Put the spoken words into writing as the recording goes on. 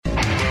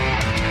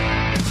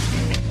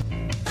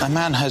A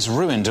man has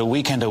ruined a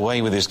weekend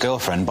away with his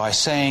girlfriend by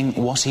saying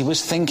what he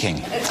was thinking.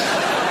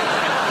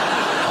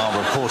 Our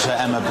reporter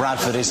Emma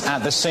Bradford is at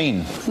the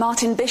scene.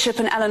 Martin Bishop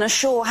and Eleanor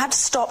Shaw had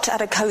stopped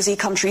at a cosy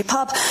country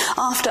pub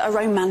after a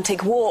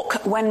romantic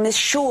walk when Miss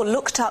Shaw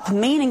looked up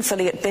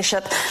meaningfully at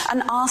Bishop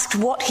and asked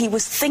what he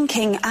was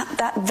thinking at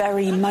that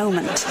very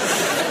moment.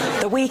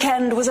 The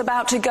weekend was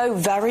about to go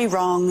very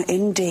wrong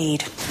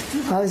indeed.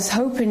 I was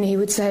hoping he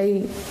would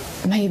say,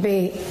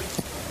 maybe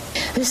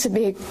this would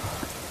be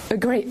a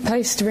great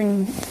place to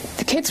bring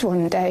the kids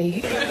one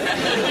day.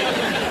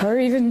 Or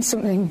even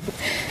something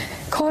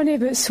corny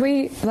but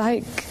sweet,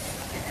 like,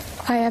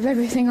 I have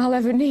everything I'll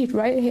ever need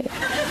right here.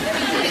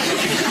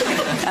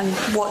 And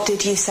what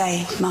did you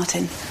say,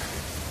 Martin?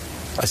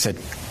 I said,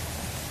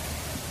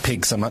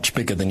 pigs are much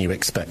bigger than you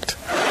expect.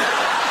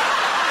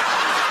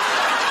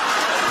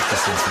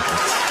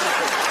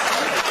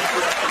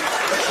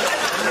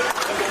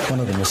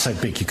 One of them was so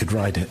big you could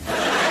ride it.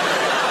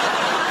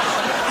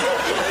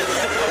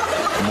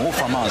 More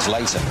from us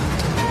later.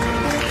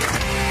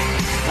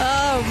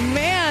 Oh,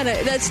 man,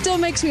 that still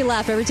makes me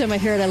laugh every time I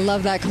hear it. I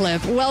love that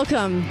clip.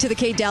 Welcome to the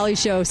Kate Daly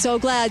Show. So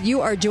glad you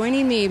are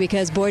joining me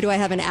because, boy, do I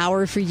have an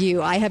hour for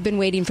you. I have been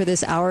waiting for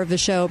this hour of the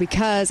show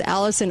because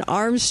Alison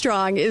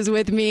Armstrong is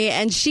with me,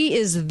 and she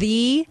is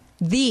the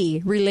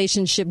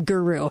relationship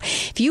guru.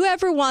 If you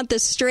ever want the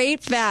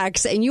straight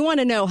facts and you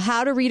want to know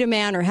how to read a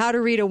man or how to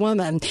read a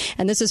woman,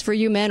 and this is for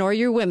you men or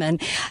you women,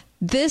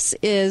 this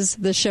is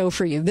the show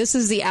for you. This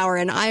is the hour,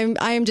 and I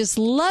am just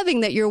loving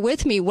that you're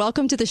with me.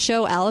 Welcome to the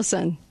show,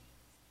 Alison.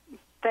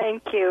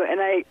 Thank you.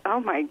 And oh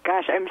my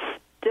gosh, I'm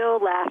still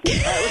laughing.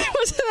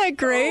 Wasn't that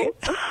great?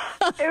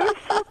 It was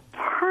so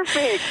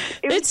perfect.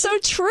 It's so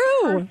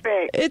true.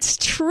 Perfect. It's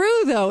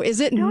true, though, is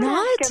it Don't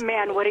not? Ask a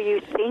man, what are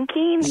you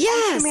thinking?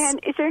 Yes. Ask a man,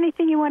 is there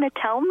anything you want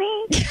to tell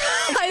me?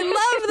 I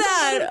love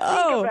that.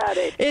 Think about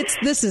it.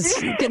 This is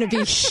going to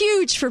be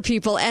huge for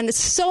people, and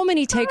so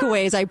many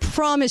takeaways. I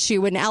promise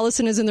you, when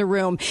Alison is in the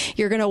room,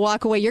 you're going to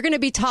walk away. You're going to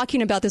be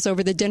talking about this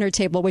over the dinner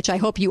table, which I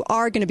hope you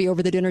are going to be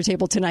over the dinner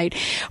table tonight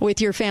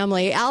with your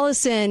family.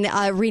 Alison,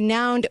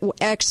 renowned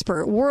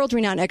expert,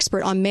 world-renowned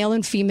expert on male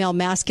and female,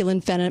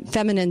 masculine,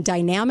 feminine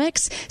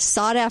dynamics,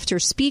 sought-after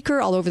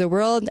speaker all over the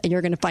world, and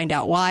you're going to find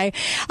out why.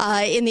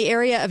 In the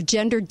area of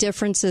gender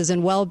differences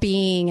and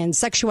well-being and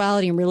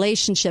sexuality and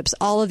relationships,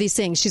 all of these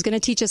things. She's going to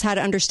teach us how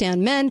to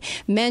understand men.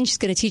 She's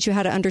going to teach you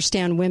how to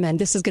understand women.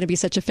 This is going to be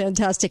such a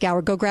fantastic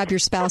hour. Go grab your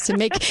spouse and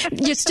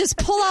just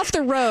pull off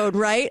the road,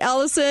 right,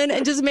 Alison,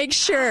 and just make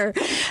sure.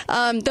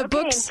 The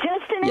books. In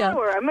just an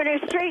hour. I'm going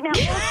to straighten out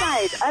both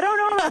sides. I don't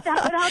know about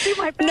that, but I'll do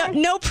my best.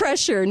 No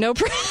pressure. No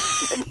pressure.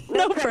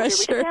 We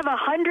just have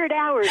 100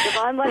 hours of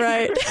online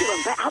curriculum,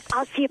 but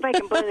I'll see if I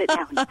can boil it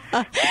down.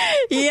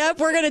 Yep,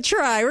 we're going to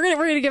try. We're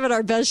going to give it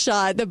our best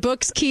shot. The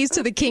books, Keys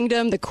to the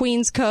Kingdom, The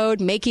Queen's Code,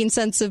 Making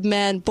Sense of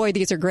Men. Boy,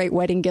 these are great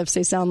wedding gifts,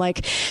 they sound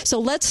like. So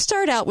let's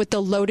start out with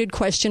the loaded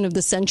question of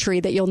the century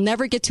that you'll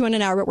never get to in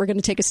an hour, but we're going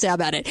to take a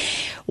stab at it.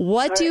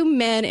 What do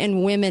men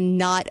and women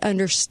not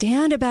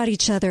understand about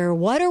each other?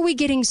 What are we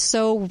getting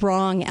so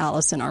wrong,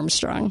 Alison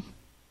Armstrong?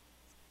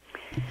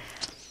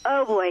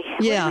 Oh, boy.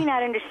 Yeah. What do we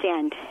not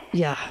understand?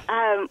 Yeah.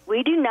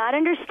 We do not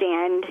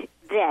understand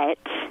that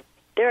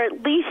there are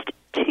at least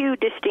two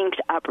distinct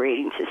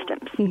operating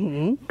systems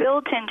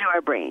built into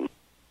our brain.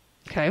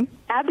 Okay.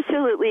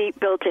 Absolutely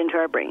built into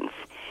our brains.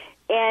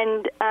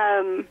 And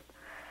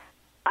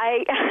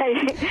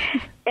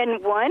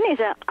and one is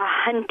a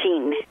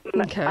hunting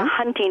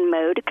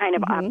mode kind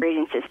of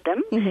operating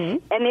system,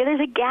 and the other is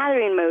a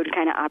gathering mode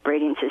kind of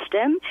operating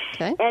system.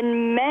 Okay.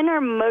 And men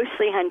are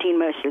mostly hunting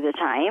most of the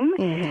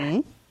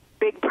time.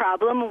 Big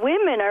problem.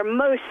 Women are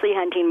mostly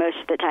hunting most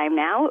of the time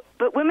now,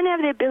 but women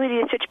have the ability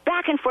to switch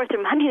back and forth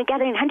from hunting and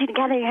gathering, hunting and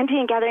gathering, hunting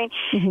and gathering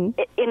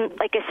in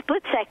like a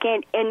split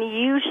second, and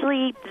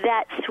usually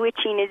that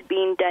switching is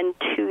being done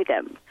to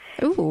them.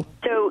 Ooh.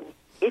 So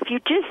if you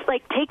just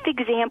take the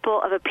example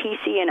of a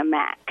PC and a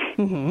Mac.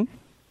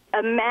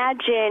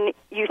 Imagine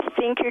you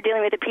think you're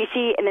dealing with a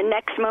PC, and the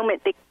next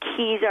moment the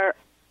keys are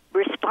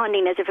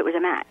responding as if it was a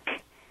Mac.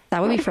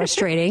 That would be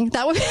frustrating.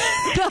 That would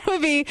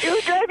be. It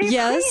would drive you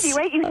crazy,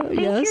 right? You think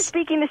you're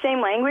speaking the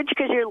same language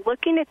because you're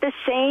looking at the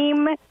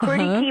same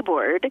QWERTY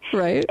keyboard,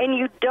 right? And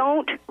you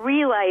don't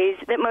realize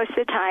that most of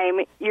the time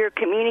you're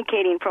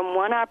communicating from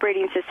one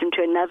operating system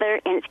to another,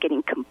 and it's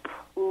getting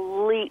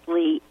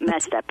completely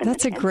messed up.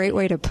 That's a great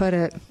way to put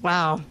it.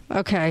 Wow.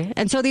 Okay.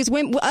 And so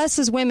us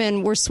as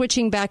women, we're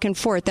switching back and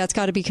forth. That's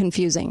got to be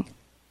confusing.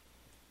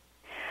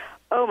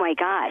 Oh, my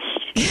gosh.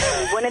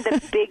 One of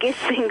the biggest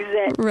things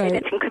that, and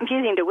it's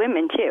confusing to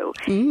women, too.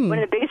 One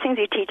of the biggest things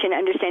you teach in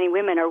understanding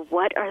women are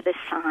what are the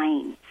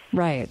signs?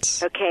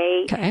 Right.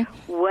 Okay?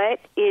 What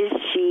is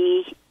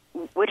she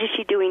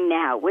doing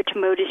now? Which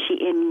mode is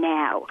she in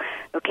now?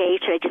 Okay?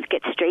 Should I just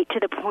get straight to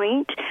the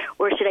point?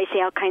 Or should I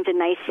say all kinds of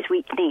nice,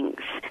 sweet things?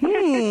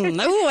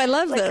 Oh, I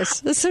love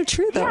this. That's so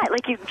true, though.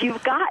 Yeah,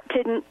 you've got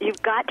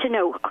to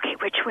know, okay,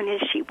 which one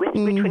is she? Which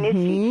one is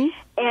she?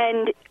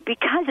 And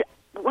because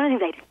one of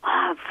the things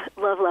I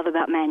love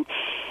about men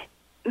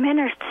men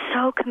are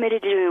so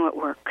committed to doing what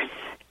works,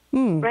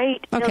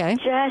 right? Okay.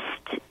 They'll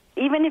just,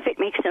 even if it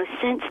makes no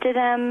sense to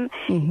them,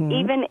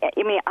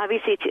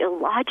 obviously it's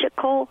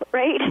illogical,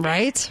 right?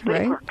 Right, but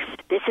right. It works.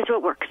 This is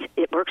what works.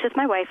 It works with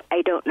my wife.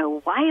 I don't know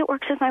why it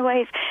works with my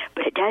wife,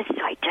 but it does,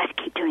 so I just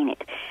keep doing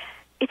it.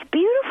 It's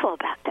beautiful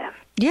about them.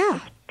 Yeah.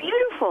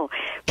 Beautiful.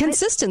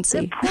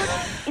 Consistency.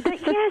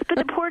 Yes, but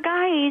the poor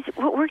guys,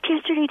 what worked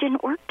yesterday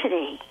didn't work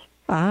today.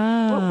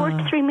 Ah. What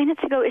worked 3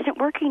 minutes ago isn't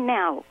working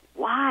now.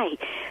 Why?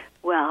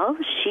 Well,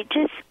 she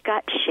just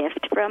got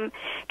shift from,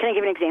 can I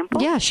give an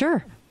example? Yeah,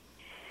 sure.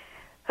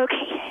 Okay,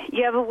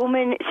 you have a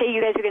woman, say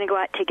you guys are going to go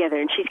out together,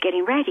 and she's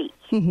getting ready,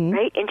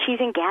 right? And she's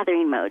in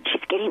gathering mode.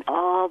 She's getting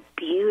all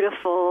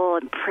beautiful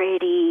and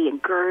pretty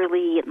and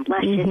girly and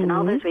luscious and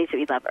all those ways that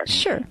we love her.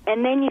 Sure.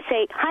 And then you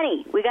say,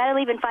 honey, we got to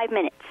leave in 5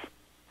 minutes.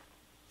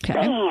 Okay.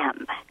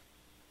 Bam.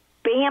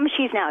 Bam,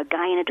 she's now a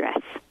guy in a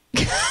dress.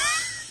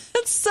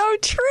 That's so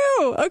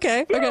true.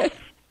 Okay, okay.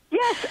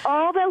 Yes,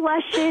 all the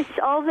luscious,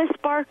 all the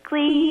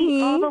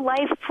sparkly, all the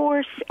life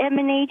force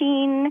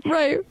emanating,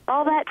 Right.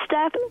 all that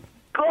stuff,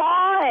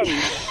 gone.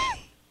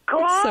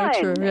 Gone.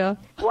 So true, yeah.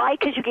 Why?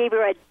 Because you gave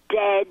her a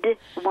dead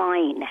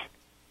wine.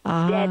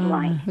 Dead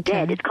wine. Okay.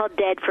 Dead. It's called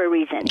dead for a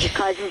reason. It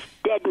causes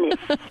deadness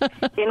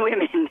in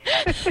women.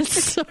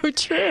 It's so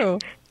true.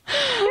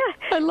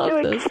 I love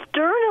so this.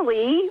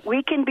 Externally,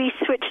 we can be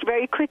switched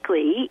very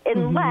quickly,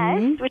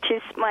 unless, which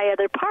is my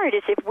other part,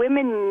 is if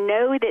women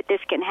know that this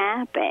can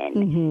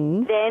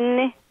happen,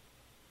 then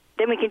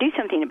we can do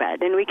something about it.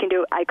 Then we can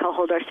do, I call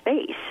hold our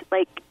space.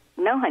 Like,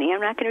 no, honey,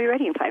 I'm not going to be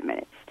ready in 5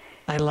 minutes.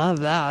 I love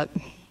that.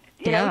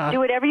 You know, do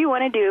whatever you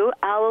want to do.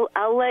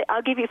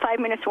 I'll give you 5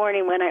 minutes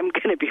warning when I'm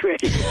going to be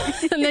ready.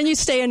 And then you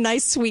stay in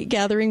nice, sweet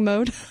gathering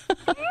mode.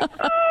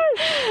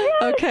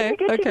 Yes, Okay.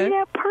 you get to be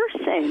that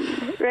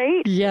person,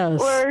 right?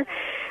 Yes.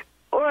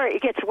 Or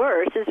it gets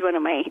worse. This is one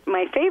of my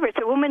favorites.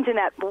 A woman's in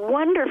that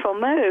wonderful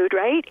mode,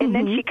 right? And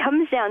then she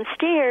comes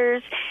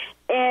downstairs,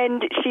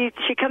 and she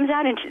comes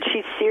out, and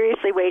she's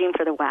seriously waiting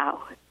for the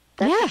wow.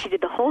 That's what she did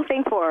the whole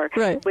thing for,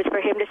 was for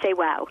him to say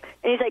wow.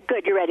 And he's like,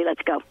 good, you're ready,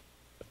 let's go.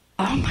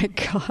 Oh, my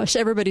gosh.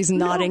 Everybody's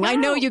nodding. No, wow. I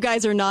know you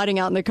guys are nodding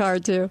out in the car,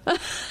 too.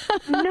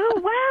 No,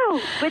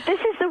 wow. But this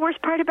is the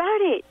worst part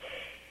about it.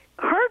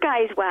 Her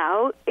guy's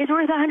wow is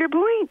worth 100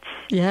 points.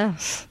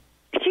 Yes.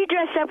 She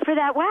dressed up for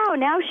that wow.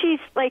 Now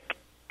she's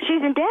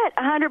in debt,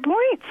 100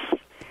 points.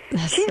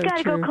 That's She's so got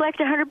to true. go collect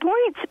 100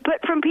 points, but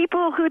from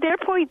people who their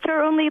points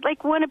are only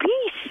like one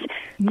apiece.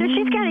 So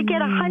she's got to get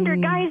 100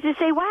 guys to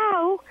say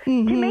wow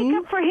to make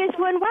up for his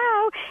one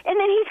wow, and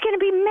then he's going to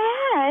be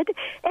mad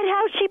at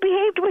how she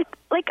behaved with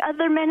like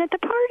other men at the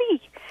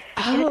party.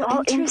 And it's all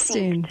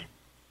interesting. instinct.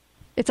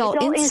 It's all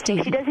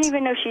instinct. She doesn't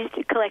even know she's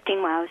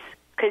collecting wows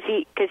because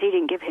he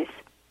didn't give his.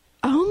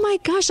 Oh, my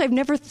gosh. I've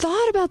never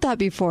thought about that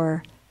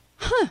before.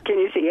 Huh. Can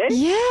you see it?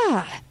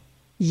 Yeah.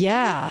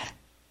 Yeah.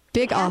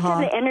 Big How aha.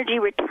 can the energy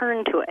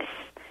return to us?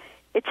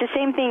 It's the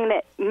same thing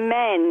that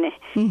men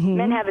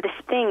have this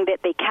thing that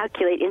they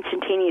calculate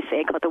instantaneously.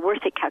 I call it the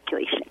worth it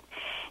calculation.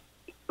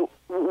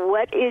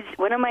 What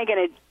am I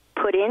going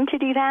to put in to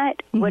do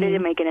that? What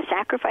am I going to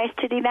sacrifice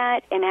to do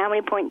that? And how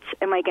many points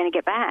am I going to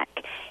get back?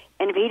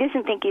 And if he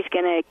doesn't think he's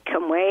going to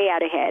come way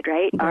out ahead,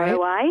 right?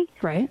 ROI,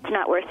 it's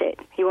not worth it.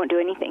 He won't do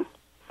anything.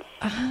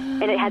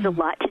 And it has a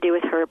lot to do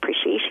with her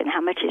appreciation. How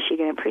much is she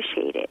going to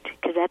appreciate it?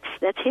 Because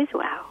that's his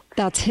wow.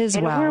 That's his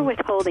and wow. we're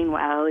withholding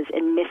wows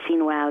and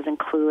missing wows and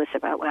clueless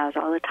about wows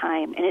all the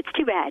time. And it's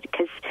too bad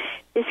because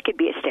this could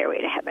be a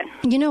stairway to heaven.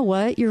 You know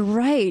what? You're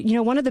right. You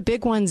know, one of the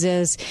big ones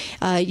is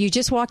you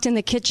just walked in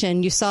the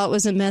kitchen, you saw it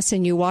was a mess,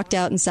 and you walked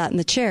out and sat in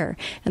the chair.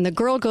 And the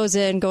girl goes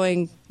in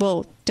going,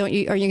 well, are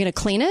you going to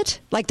clean it?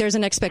 Like there's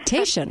an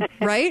expectation,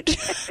 right?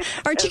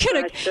 Aren't you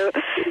going to... So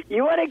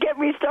you want to get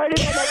me started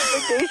on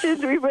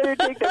expectations? We better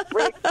take the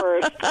break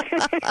first.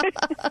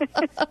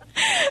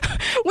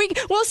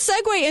 We'll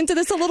segue into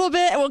this a little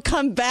bit, and we'll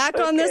come back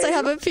on this, I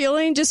have a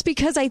feeling, just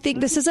because I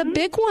think this is a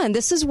big one.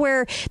 This is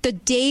where the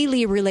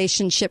daily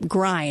relationship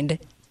grind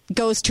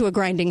goes to a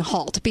grinding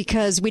halt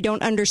because we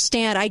don't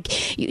understand.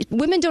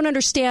 Women don't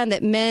understand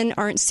that men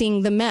aren't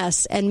seeing the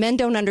mess, and men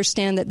don't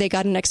understand that they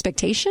got an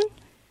expectation.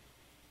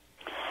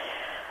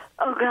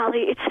 Oh,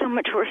 golly, it's so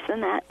much worse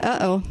than that.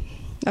 Uh-oh.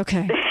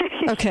 Okay.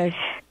 Okay.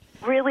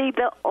 Really,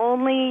 the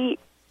only...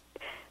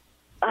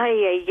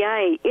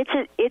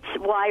 It's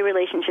why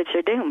relationships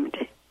are doomed,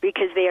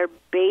 because they are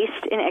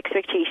based in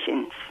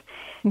expectations.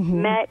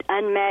 Met,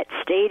 unmet,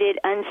 stated,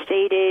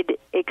 unstated,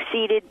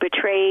 exceeded,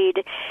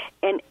 betrayed,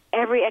 and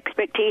every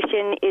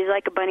expectation is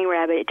like a bunny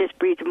rabbit. It just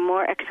breeds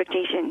more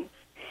expectations,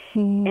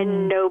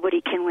 and nobody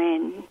can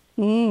win.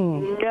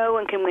 No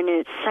one can win,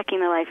 and it's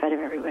sucking the life out of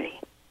everybody.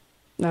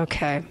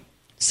 Okay.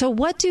 So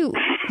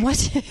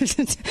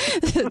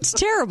it's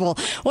terrible.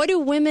 What do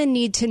women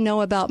need to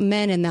know about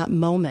men in that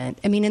moment?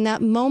 I mean, in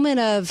that moment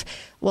of,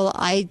 well,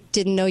 I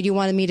didn't know you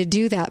wanted me to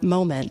do that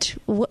moment.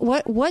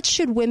 What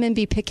should women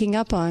be picking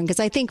up on? Because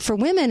I think for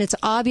women, it's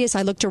obvious.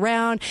 I looked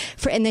around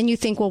and then you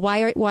think, well,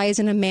 why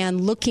isn't a man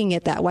looking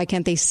at that? Why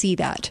can't they see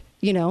that?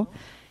 You know?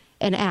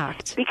 and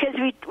act? Because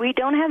we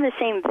don't have the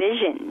same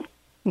vision.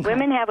 Okay.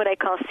 Women have what I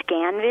call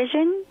scan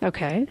vision.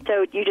 Okay.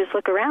 So you just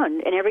look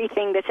around, and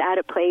everything that's out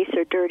of place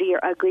or dirty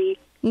or ugly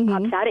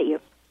pops out at you.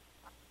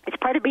 It's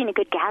part of being a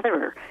good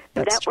gatherer.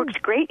 So that works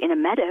great in a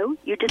meadow.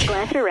 You just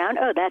glance around.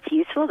 Oh, that's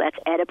useful. That's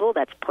edible.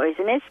 That's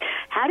poisonous.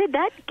 How did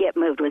that get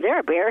moved? Was there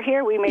a bear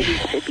here? We maybe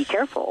should be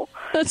careful.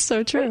 That's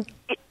so true.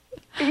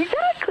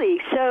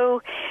 Exactly.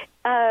 So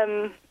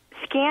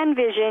scan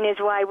vision is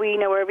why we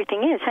know where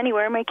everything is. Honey,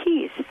 where are my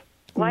keys?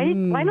 Why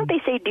don't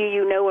they say, do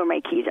you know where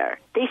my keys are?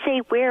 They say,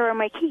 where are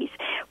my keys?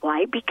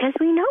 Why? Because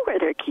we know where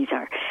their keys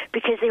are.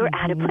 Because they were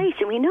out of place,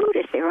 and we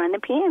noticed they were on the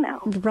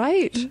piano.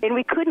 Right. And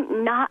we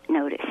couldn't not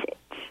notice it.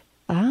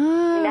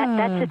 And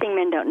that's the thing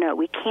men don't know.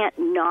 We can't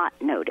not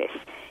notice.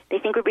 They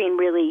think we're being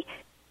really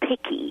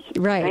picky.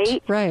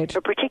 Right.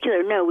 Or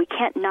particular. No, we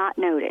can't not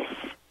notice.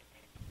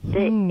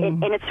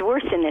 And it's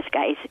worse than this,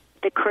 guys.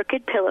 The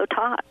crooked pillow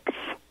talks.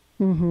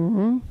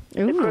 Mm-hmm.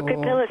 The crooked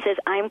pillow says,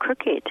 I'm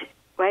crooked.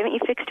 Why haven't you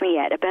fixed me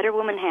yet? A better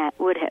woman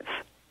would have.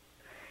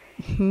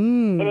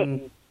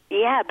 And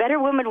a better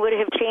woman would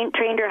have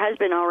trained her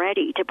husband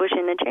already to push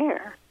in the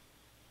chair.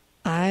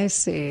 I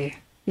see.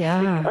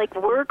 Yeah. Like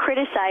we're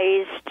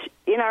criticized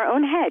in our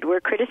own head. We're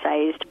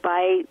criticized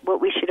by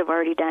what we should have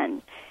already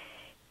done.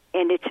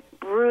 And it's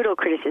brutal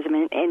criticism.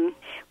 And one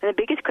of the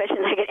biggest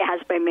questions I get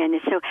asked by men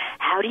is, so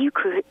how do you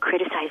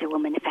criticize a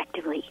woman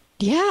effectively?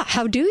 Yeah,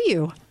 how do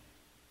you?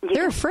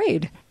 They're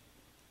afraid.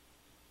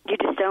 You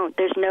just don't.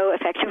 There's no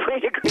effective way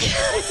to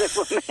criticize a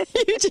woman.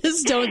 You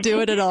just don't do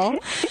it at all?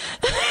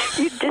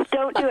 You just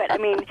don't do it. I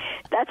mean,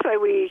 that's why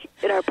we,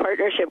 in our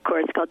partnership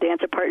course called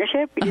Dance of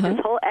Partnership, we do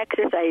this whole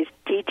exercise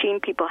teaching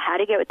people how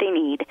to get what they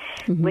need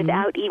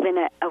without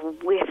even a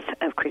whiff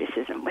of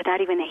criticism,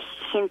 without even a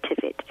hint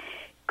of it.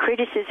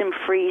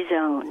 Criticism-free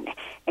zone.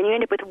 And you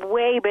end up with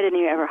way better than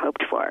you ever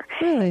hoped for.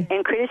 Really?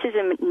 And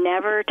criticism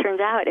never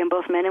turns out, and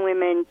both men and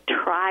women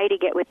try to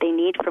get what they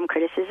need from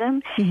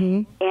criticism.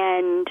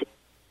 And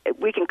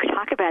we can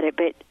talk about it,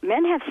 but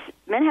men have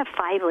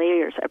 5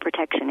 layers of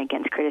protection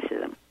against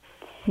criticism.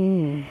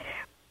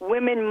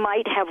 Women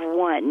might have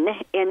 1,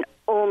 and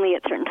only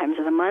at certain times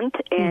of the month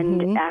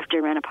and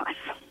after menopause.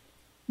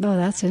 Oh,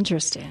 that's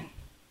interesting.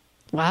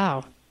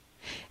 Wow.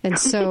 And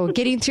so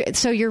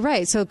so you're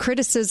right. So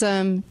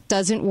criticism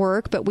doesn't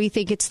work, but we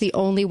think it's the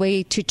only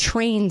way to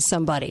train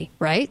somebody,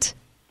 right?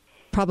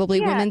 Probably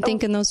women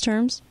think in those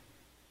terms?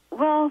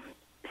 Well,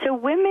 so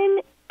women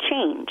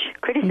change.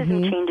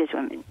 Criticism changes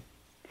women.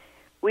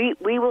 We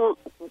will,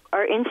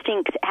 our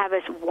instincts have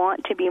us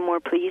want to be more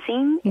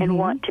pleasing and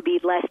want to be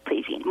less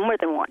pleasing, more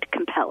than want,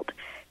 compelled.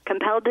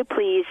 Compelled to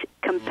please,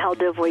 compelled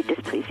to avoid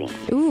displeasing.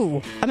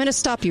 Ooh, I'm going to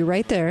stop you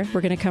right there.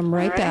 We're going to come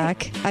right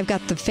back. I've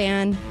got the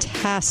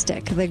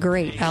fantastic, the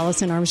great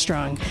Alison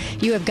Armstrong.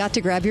 You have got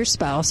to grab your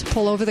spouse,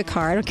 pull over the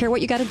car. I don't care what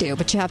you got to do,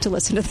 but you have to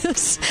listen to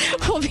this.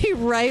 We'll be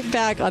right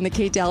back on The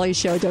Kate Daly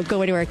Show. Don't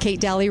go anywhere.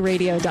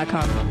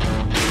 KateDalyRadio.com.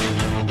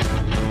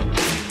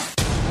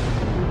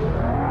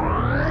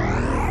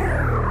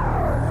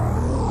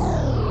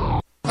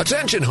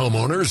 Attention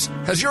homeowners,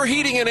 has your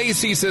heating and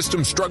AC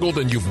system struggled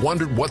and you've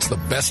wondered what's the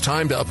best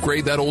time to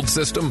upgrade that old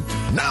system?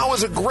 Now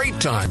is a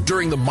great time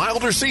during the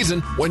milder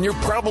season when you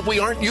probably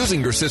aren't using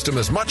your system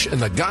as much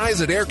and the guys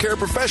at Air Care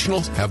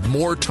Professionals have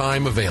more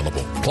time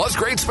available. Plus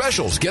great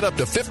specials, get up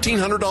to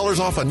 $1,500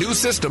 off a new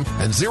system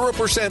and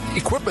 0%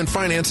 equipment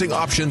financing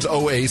options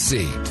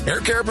OAC. Air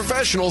Care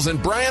Professionals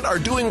and Bryant are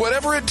doing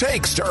whatever it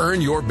takes to earn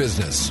your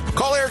business.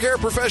 Call Air Care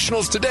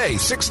Professionals today,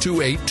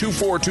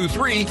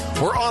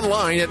 628-2423 or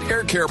online at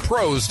aircarepros.com.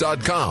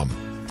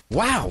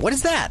 Wow, what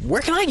is that?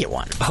 Where can I get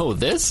one? Oh,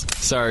 this?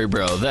 Sorry,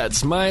 bro.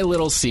 That's my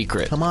little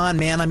secret. Come on,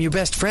 man. I'm your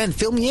best friend.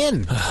 Fill me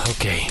in.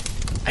 Okay.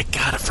 I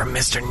got it from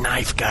Mr.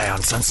 Knife Guy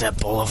on Sunset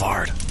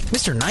Boulevard.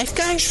 Mr. Knife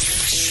Guy?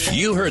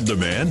 You heard the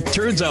man.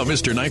 Turns out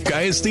Mr. Knife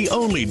Guy is the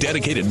only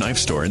dedicated knife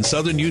store in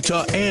southern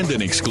Utah and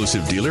an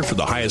exclusive dealer for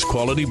the highest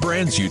quality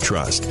brands you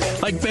trust,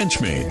 like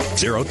Benchmade,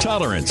 Zero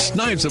Tolerance,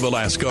 Knives of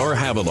Alaska, or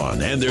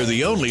Havalon. And they're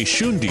the only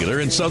Shun dealer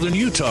in southern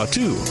Utah,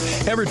 too.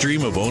 Ever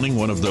dream of owning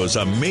one of those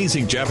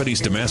amazing Japanese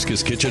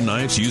Damascus kitchen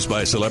knives used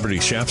by celebrity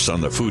chefs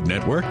on the Food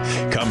Network?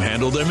 Come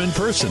handle them in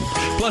person.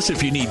 Plus,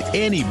 if you need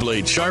any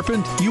blade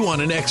sharpened, you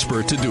want an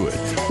expert to do it.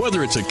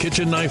 Whether it's a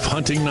kitchen knife,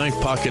 hunting knife,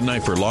 pocket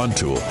knife, or lawn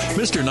tool,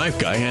 Mr. Knife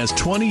Guy has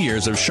 20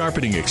 years of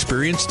sharpening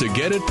experience to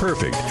get it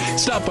perfect.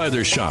 Stop by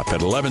their shop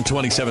at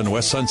 1127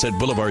 West Sunset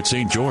Boulevard,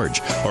 St. George,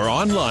 or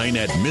online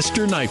at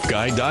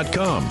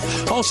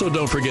MrKnifeGuy.com. Also,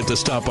 don't forget to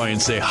stop by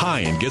and say hi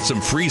and get some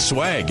free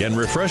swag and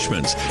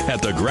refreshments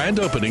at the grand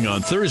opening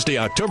on Thursday,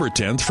 October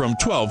 10th from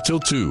 12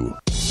 till 2.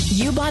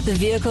 You bought the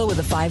vehicle with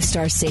a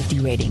 5-star safety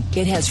rating.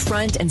 It has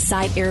front and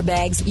side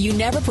airbags. You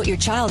never put your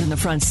child in the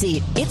front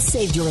seat. It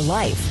saved your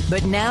life.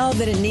 But now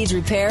that it needs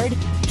repaired,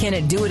 can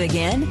it do it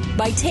again?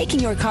 By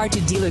taking your car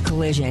to Dealer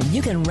Collision,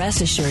 you can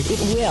rest assured it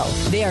will.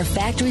 They are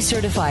factory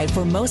certified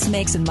for most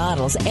makes and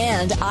models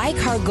and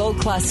iCar Gold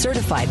Class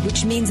certified,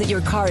 which means that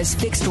your car is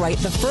fixed right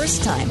the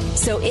first time,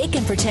 so it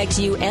can protect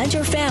you and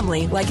your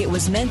family like it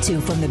was meant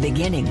to from the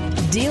beginning.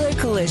 Dealer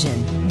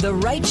Collision. The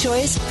right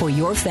choice for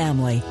your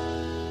family.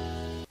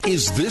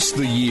 Is this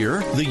the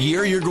year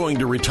you're going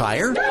to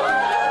retire?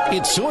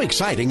 It's so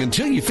exciting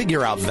until you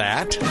figure out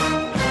that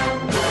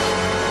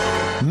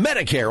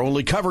Medicare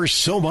only covers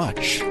so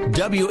much.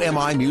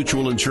 WMI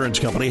Mutual Insurance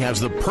Company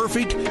has the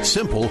perfect,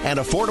 simple, and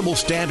affordable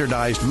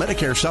standardized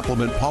Medicare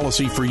supplement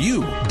policy for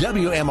you.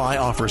 WMI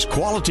offers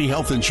quality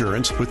health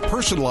insurance with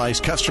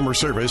personalized customer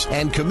service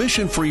and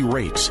commission-free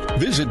rates.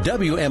 Visit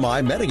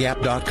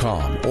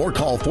WMImedigap.com or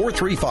call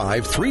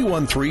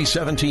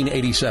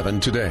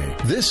 435-313-1787 today.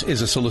 This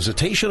is a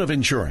solicitation of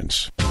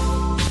insurance.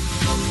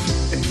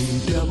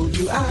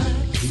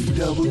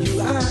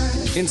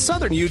 In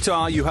southern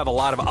Utah, you have a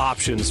lot of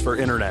options for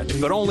internet,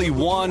 but only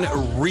one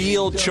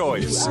real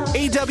choice.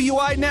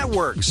 AWI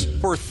Networks,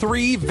 for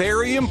 3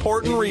 very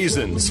important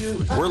reasons.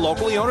 We're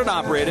locally owned and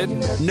operated,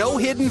 no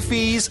hidden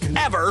fees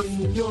ever,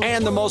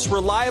 and the most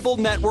reliable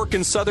network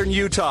in southern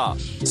Utah.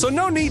 So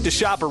no need to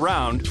shop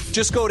around.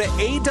 Just go to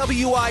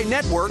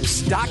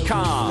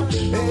AWINetworks.com.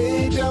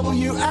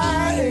 AWI.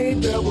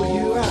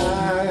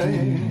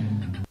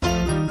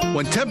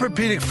 When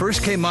Tempur-Pedic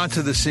first came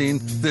onto the scene,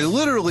 they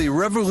literally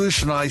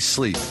revolutionized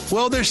sleep.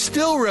 Well, they're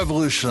still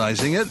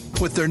revolutionizing it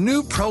with their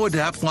new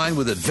ProAdapt line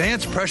with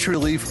advanced pressure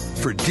relief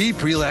for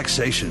deep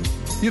relaxation.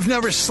 You've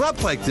never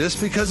slept like this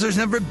because there's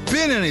never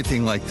been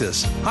anything like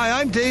this.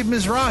 Hi, I'm Dave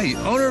Mizrahi,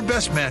 owner of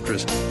Best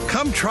Mattress.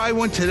 Come try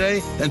one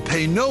today and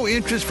pay no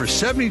interest for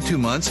 72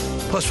 months,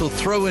 plus we'll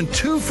throw in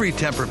 2 free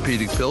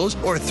Tempur-Pedic pillows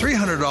or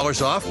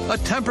 $300 off a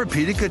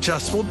Tempur-Pedic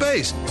adjustable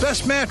base.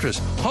 Best Mattress,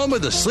 home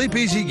of the Sleep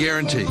Easy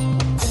Guarantee.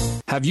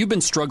 Have you been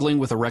struggling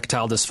with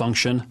erectile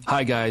dysfunction?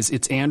 Hi guys,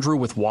 it's Andrew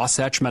with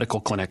Wasatch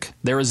Medical Clinic.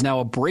 There is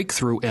now a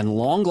breakthrough and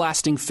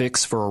long-lasting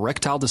fix for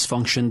erectile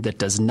dysfunction that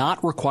does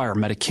not require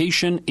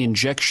medication,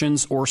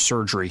 injections, or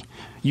surgery.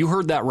 You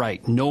heard that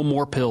right, no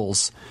more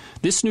pills.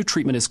 This new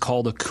treatment is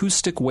called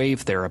acoustic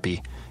wave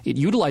therapy. It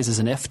utilizes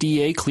an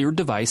FDA-cleared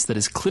device that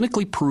is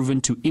clinically proven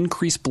to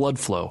increase blood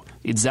flow,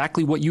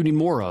 exactly what you need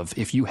more of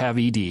if you have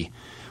ED.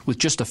 With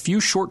just a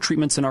few short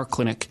treatments in our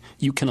clinic,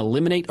 you can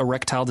eliminate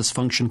erectile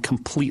dysfunction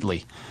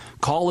completely.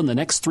 Call in the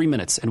next 3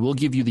 minutes and we'll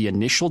give you the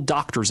initial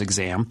doctor's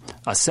exam,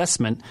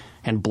 assessment,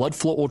 and blood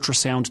flow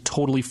ultrasound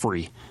totally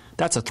free.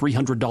 That's a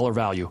 $300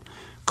 value.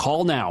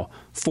 Call now,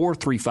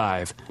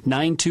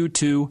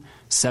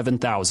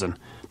 435-922-7000.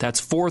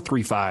 That's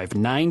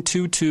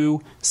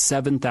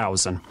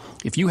 435-922-7000.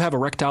 If you have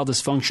erectile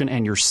dysfunction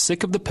and you're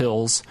sick of the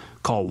pills,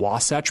 call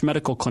Wasatch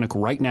Medical Clinic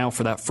right now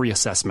for that free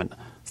assessment.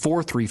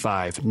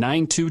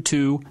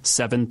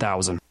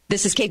 435-922-7000.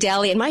 This is Kate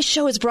Daly, and my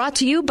show is brought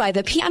to you by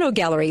the Piano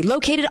Gallery,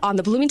 located on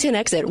the Bloomington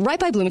exit, right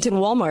by Bloomington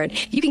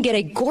Walmart. You can get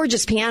a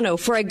gorgeous piano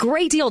for a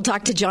great deal.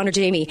 Talk to John or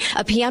Jamie.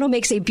 A piano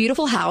makes a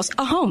beautiful house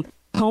a home.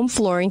 Home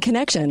Flooring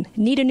Connection.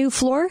 Need a new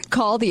floor?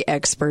 Call the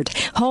expert.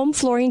 Home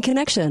Flooring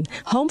Connection.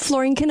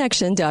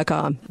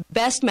 HomeFlooringConnection.com.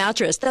 Best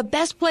Mattress. The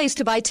best place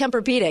to buy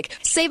Tempur-Pedic.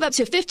 Save up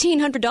to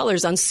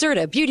 $1,500 on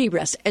Serta,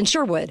 Beautyrest, and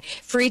Sherwood.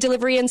 Free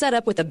delivery and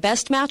setup with the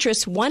Best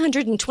Mattress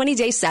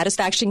 120-day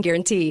satisfaction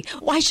guarantee.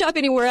 Why shop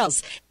anywhere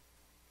else?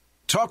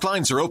 Talk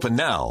lines are open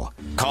now.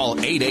 Call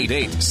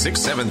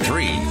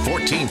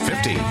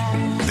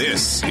 888-673-1450.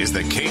 This is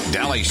the Kate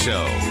Daly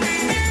Show.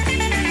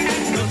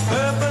 The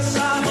purpose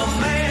of a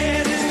man.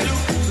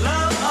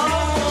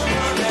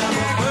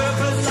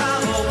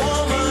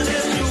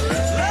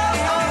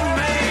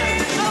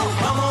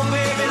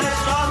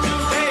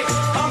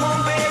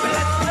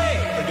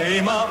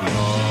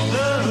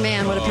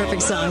 Man, what a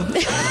perfect song.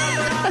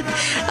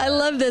 I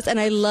love this, and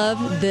I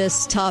love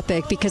this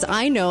topic because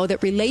I know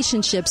that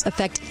relationships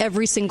affect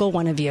every single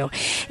one of you.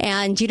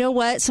 And you know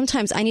what?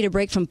 Sometimes I need a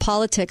break from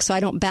politics so I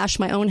don't bash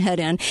my own head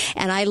in.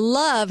 And I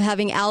love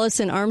having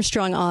Allison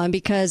Armstrong on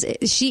because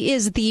she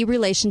is the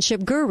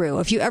relationship guru.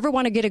 If you ever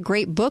want to get a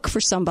great book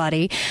for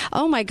somebody,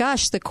 oh my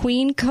gosh, the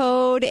Queen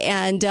Code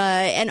and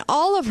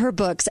all of her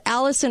books,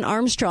 Allison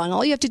Armstrong,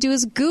 all you have to do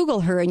is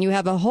Google her and you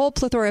have a whole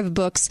plethora of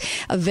books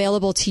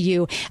available to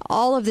you.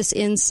 All of this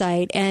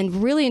insight,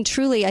 and really and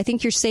truly, I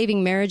think you're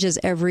saving marriages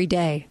every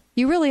day.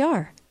 You really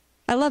are.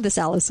 I love this,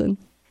 Allison.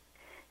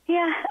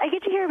 Yeah, I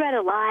get to hear about it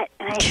a lot,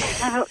 and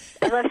I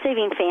love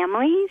saving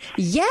families.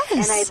 Yes.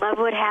 And I love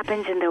what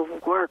happens in the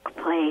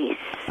workplace.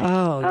 Oh,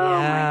 yeah. Oh, my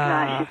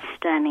gosh, it's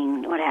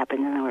stunning what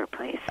happens in the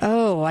workplace.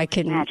 Oh, I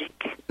can... Magic.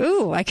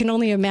 Ooh, I can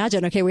only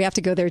imagine. Okay, we have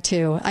to go there,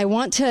 too. I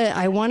want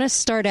to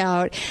start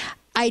out...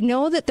 I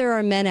know that there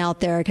are men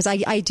out there, because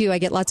I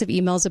get lots of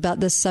emails about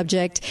this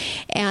subject,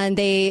 and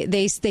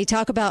they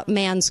talk about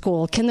man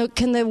school. Can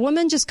the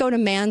woman just go to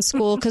man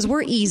school? Because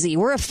we're easy.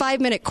 We're a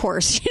 5-minute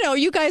course. You know,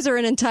 you guys are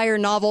an entire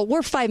novel.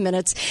 We're 5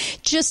 minutes.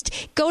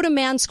 Just go to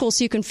man school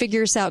so you can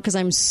figure us out, because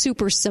I'm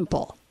super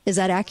simple. Is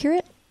that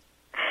accurate?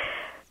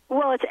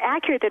 Well, it's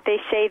accurate that they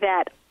say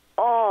that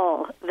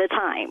all the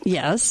time.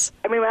 Yes.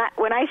 I mean,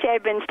 when I say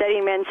I've been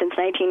studying men since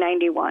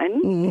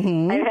 1991,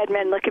 mm-hmm. I've had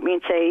men look at me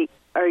and say,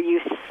 "Are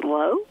you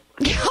slow?"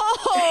 I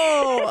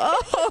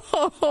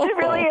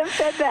really have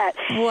said that.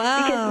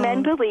 Wow. Because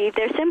men believe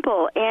they're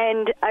simple.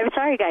 And I'm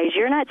sorry, guys,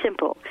 you're not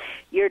simple.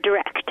 You're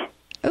direct.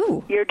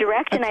 Ooh. You're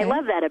direct, and I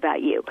love that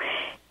about you.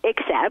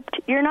 Except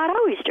you're not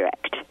always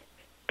direct,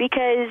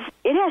 because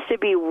it has to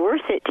be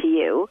worth it to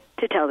you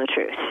to tell the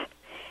truth.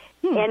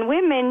 And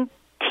women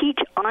teach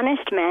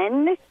honest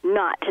men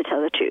not to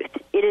tell the truth.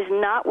 It is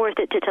not worth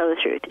it to tell the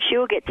truth. She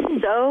will get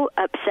so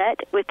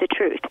upset with the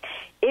truth.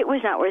 It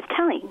was not worth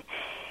telling.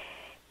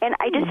 And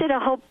I just did a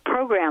whole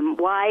program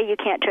why you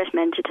can't trust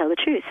men to tell the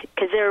truth,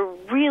 because there are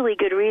really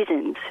good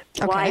reasons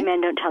why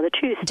men don't tell the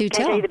truth. Do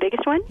Can I tell you the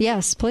biggest one?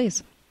 Yes,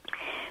 please.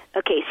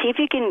 Okay, see if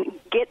you can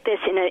get this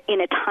in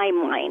a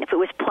timeline, if it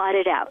was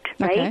plotted out,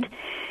 right?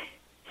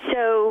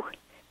 So,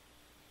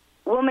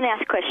 woman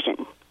asks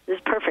question. This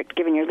is perfect,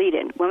 given your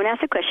lead-in. Woman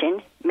asks a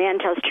question, man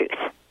tells truth.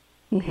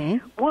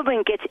 Mm-hmm.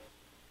 Woman gets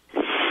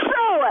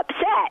so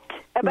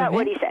upset about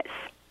what he says.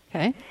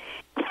 Okay.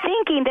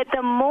 Thinking that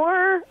the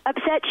more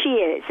upset she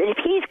is, and if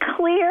he's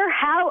clear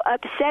how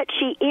upset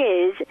she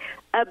is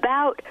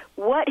about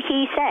what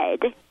he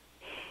said,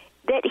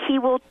 that he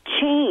will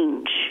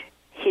change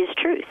his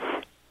truth.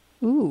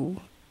 Ooh.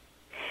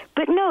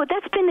 But no,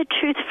 that's been the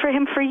truth for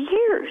him for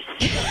years.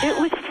 It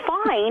was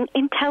fine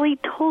until he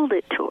told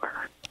it to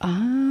her.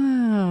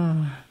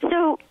 Ah.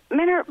 So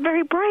men are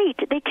very bright.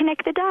 They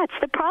connect the dots.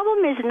 The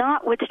problem is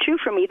not what's true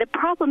for me. The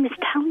problem is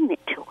telling it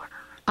to her.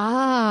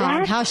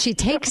 Ah, how she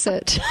takes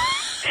it.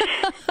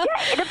 Yeah,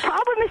 the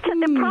problem is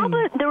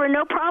there were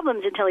no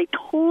problems until he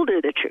told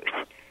her the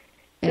truth.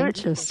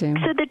 Interesting.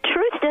 So the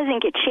truth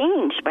doesn't get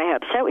changed by how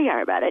upset we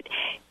are about it.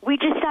 We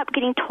just stop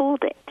getting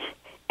told it.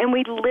 And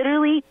we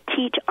literally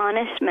teach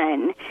honest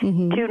men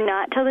to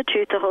not tell the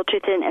truth, the whole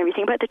truth, and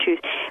everything but the truth,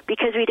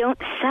 because we don't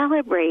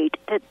celebrate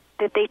that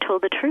they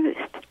told the truth.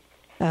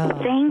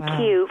 Thank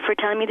you for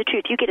telling me the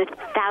truth. You get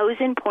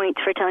 1,000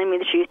 points for telling me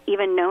the truth,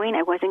 even knowing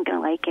I wasn't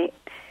going to like it.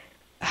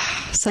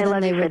 So I then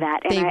love they you for would,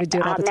 that. they And would do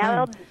it all the time.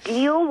 now I'll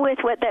deal with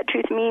what that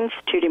truth means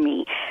to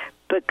me.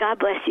 But God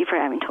bless you for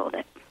having told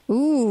it.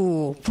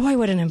 Ooh, boy,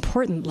 what an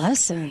important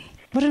lesson.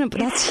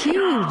 That's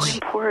huge. So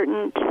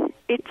important.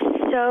 It's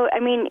so, I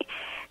mean,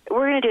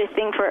 we're going to do a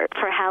thing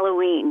for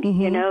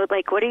Halloween, you know,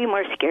 like, what are you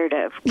more scared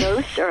of,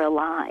 ghosts or a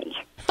lie?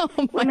 Oh,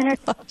 my Women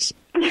gosh.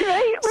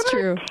 Right? It's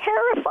Women are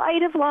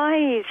terrified of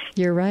lies.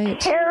 You're right.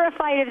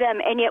 Terrified of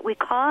them, and yet we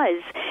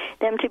cause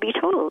them to be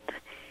told.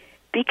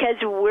 Because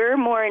we're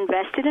more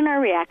invested in our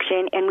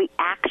reaction, and we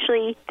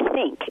actually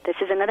think, this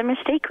is another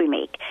mistake we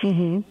make,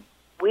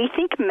 we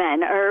think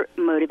men are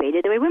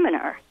motivated the way women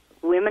are.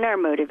 Women are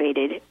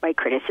motivated by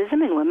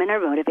criticism, and women are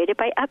motivated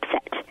by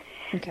upset.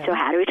 Okay. So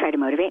how do we try to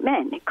motivate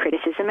men?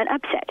 Criticism and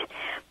upset.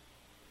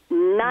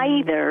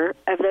 Neither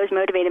of those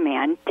motivate a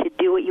man to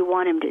do what you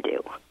want him to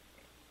do.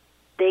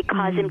 They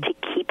cause him to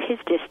keep his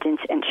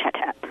distance and shut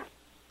up.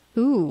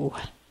 Ooh,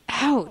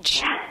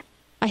 ouch. Yeah.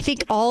 I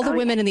think all the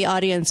women in the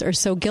audience are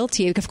so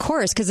guilty, of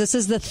course, because this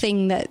is the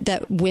thing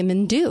that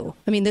women do.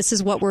 I mean, this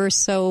is what we're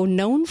so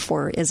known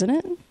for, isn't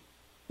it?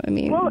 I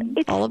mean,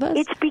 all of us?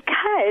 It's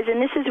because,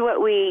 and this is what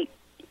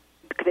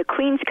the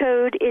Queen's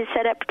Code is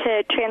set up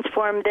to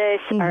transform this.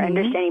 Our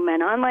Understanding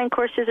Men online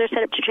courses are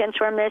set up to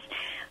transform this.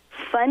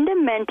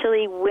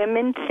 Fundamentally,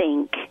 women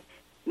think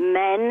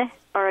men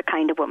are a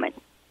kind of woman.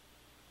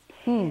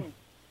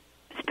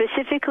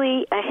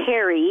 Specifically, a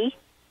hairy,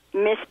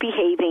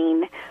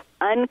 misbehaving,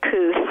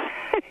 uncouth,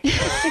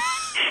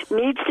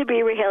 needs to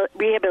be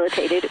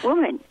rehabilitated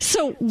woman.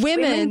 So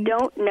women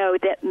don't know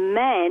that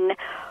men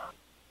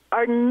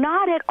are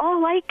not at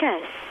all like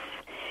us.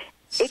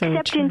 So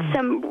except true. in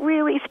some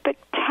really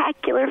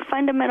spectacular,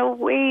 fundamental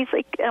ways,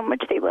 like how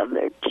much they love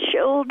their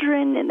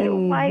children and their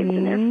wives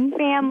and their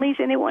families,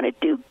 and they want to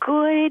do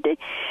good.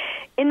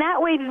 In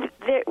that way,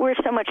 we're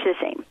so much the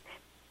same.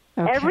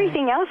 Okay.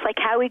 Everything else, like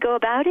how we go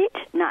about it,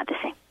 not the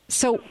same.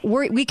 So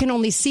we can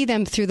only see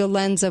them through the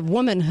lens of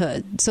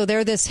womanhood. So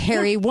they're this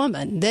hairy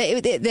woman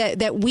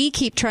that we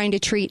keep trying to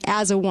treat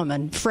as a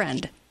woman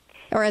friend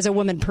or as a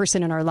woman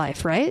person in our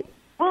life, right?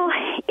 Well,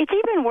 it's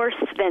even worse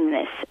than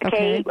this.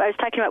 Okay? I was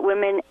talking about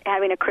women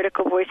having a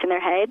critical voice in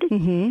their head.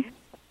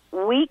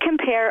 We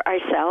compare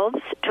ourselves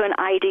to an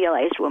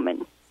idealized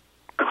woman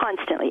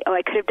constantly. Oh,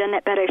 I could have done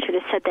that better. I should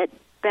have said that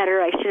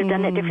better. I should have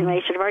done that differently.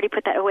 I should have already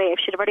put that away.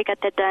 I should have already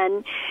got that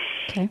done.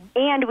 Okay.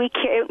 And we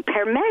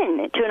compare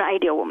men to an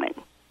ideal woman.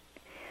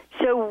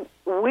 So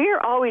we're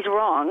always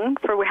wrong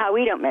for how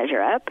we don't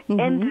measure up,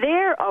 and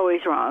they're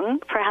always wrong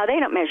for how they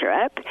don't measure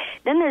up.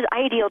 Then there's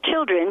ideal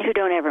children who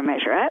don't ever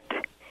measure up.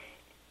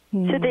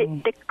 So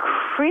the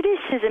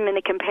criticism and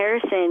the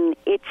comparison,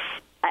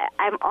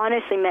 I've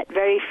honestly met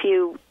very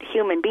few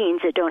human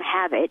beings that don't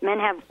have it. Men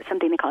have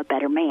something they call a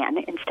better man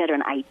instead of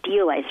an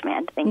idealized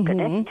man, thank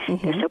goodness.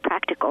 They're so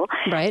practical.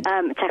 Right.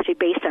 It's actually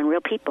based on real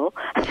people.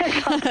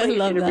 I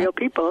love that. Real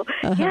people.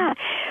 Yeah.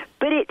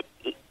 But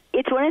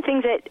it's one of the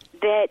things that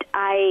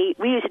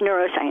we use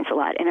neuroscience a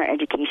lot in our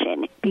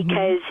education,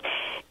 because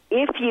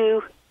if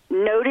you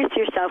notice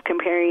yourself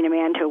comparing a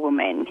man to a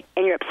woman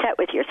and you're upset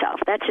with yourself,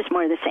 that's just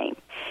more of the same.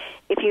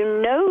 If you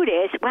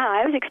notice, wow,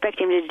 I was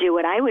expecting him to do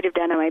what I would have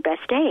done on my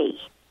best day.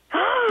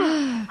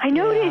 I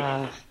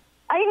noticed.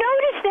 I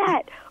noticed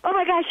that. Oh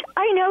my gosh,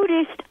 I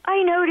noticed.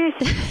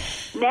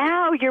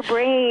 Now your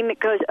brain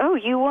goes, oh,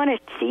 you want to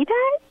see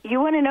that? You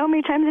want to know how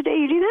many times a day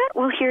you do that?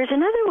 Well, here's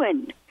another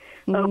one.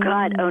 Oh,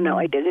 God. Oh, no,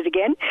 I did it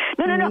again.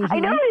 No. I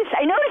noticed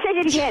I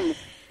did it again.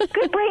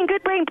 Good brain.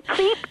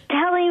 Keep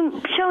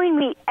showing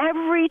me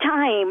every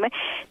time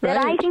that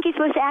I think he's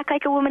supposed to act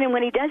like a woman, and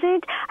when he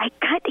doesn't, I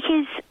cut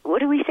his, what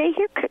do we say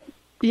here?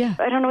 Yeah.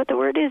 I don't know what the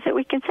word is that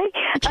we can say.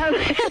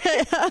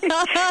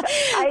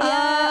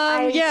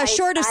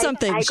 Short of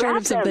something. I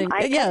cut them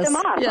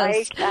off.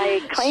 Yes.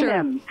 I claim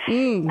him.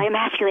 I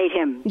emasculate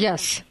him.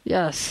 Yes.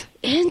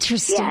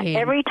 Interesting. Yeah,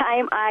 every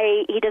time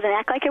he doesn't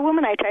act like a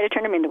woman, I try to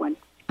turn him into one.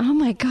 Oh,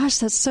 my gosh,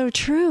 that's so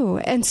true.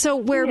 And so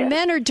where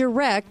men are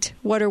direct,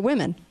 what are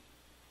women?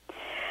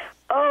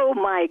 Oh,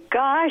 my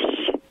gosh.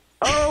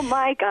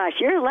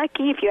 You're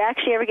lucky if you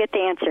actually ever get the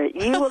answer.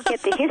 You will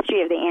get the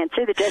history of the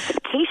answer, the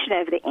justification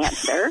of the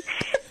answer,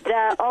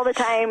 all the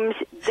times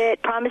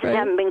that promises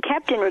haven't been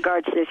kept in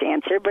regards to this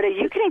answer. But are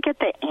you going to get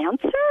the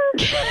answer?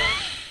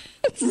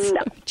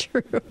 No.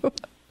 True.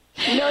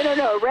 No.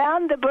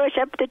 Around the bush,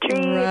 up the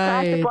tree,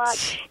 across the block.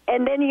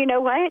 And then you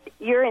know what?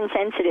 You're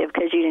insensitive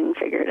because you didn't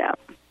figure it out.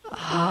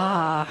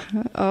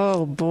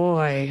 Oh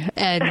boy.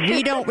 And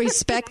we don't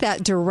respect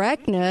that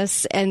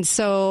directness. And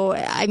so,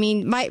 I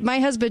mean, my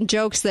husband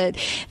jokes that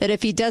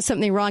if he does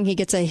something wrong, he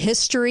gets a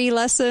history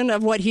lesson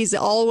of what he's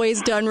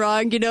always done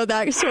wrong,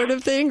 that sort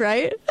of thing,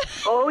 right?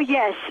 Oh,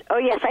 yes.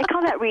 I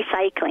call that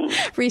recycling.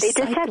 They just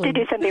have to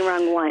do something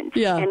wrong once.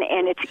 Yeah.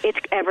 And it's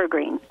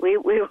evergreen. We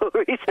will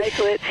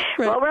recycle it.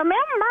 Right. Well, remember,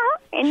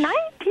 in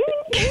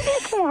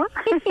 1984.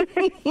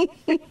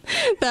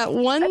 That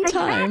one That's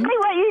time. Exactly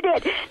what you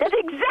did. That's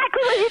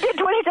exactly what you did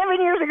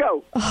 27 years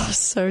ago. Oh,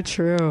 so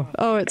true.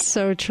 Oh, it's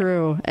so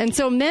true. And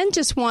so men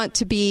just want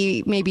to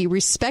be maybe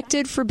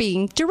respected for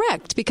being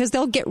direct because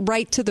they'll get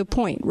right to the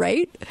point,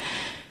 right?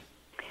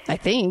 I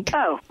think.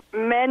 Oh,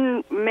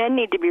 men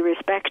need to be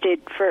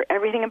respected for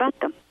everything about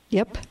them.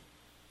 Yep.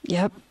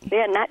 Yeah,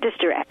 not just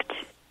direct.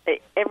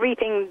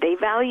 Everything they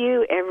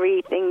value,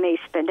 everything they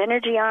spend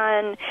energy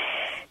on,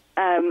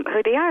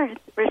 who they are.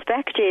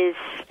 Respect is...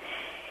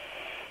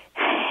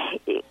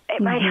 It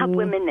might help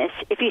women this.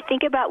 If you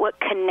think about what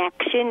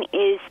connection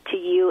is to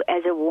you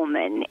as a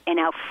woman and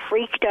how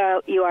freaked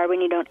out you are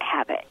when you don't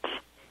have it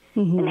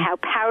and how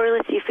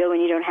powerless you feel when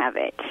you don't have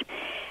it,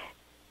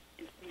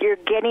 you're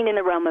getting in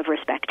the realm of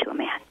respect to a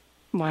man.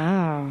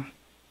 Wow.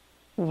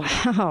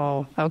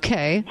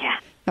 Okay. Yeah.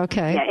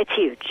 Okay. Yeah, it's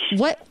huge.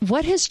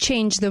 What has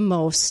changed the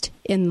most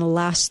in the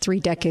last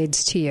 3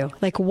 decades to you?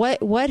 Like,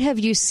 what have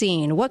you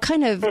seen? What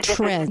kind of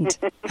trend?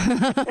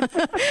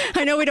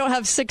 I know we don't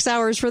have 6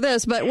 hours for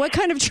this, but what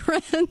kind of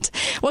trend?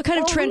 What kind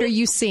of trend are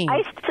you seeing? So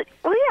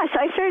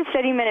I started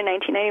studying men in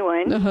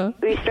 1991.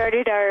 We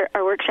started our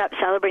workshop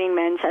celebrating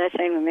men,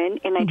 satisfying women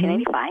in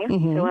 1995. So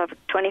we'll have a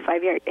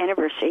 25-year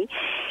anniversary.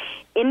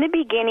 In the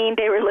beginning,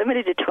 they were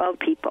limited to 12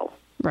 people.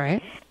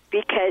 Right.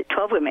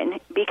 12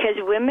 women, because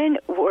women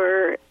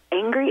were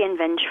angry and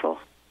vengeful.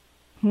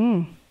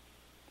 Yeah.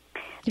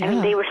 I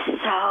mean, they were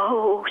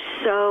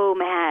so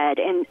mad,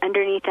 and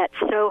underneath that,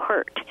 so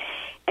hurt.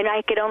 And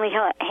I could only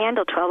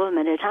handle 12 of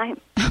them at a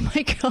time. Oh,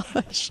 my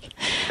gosh.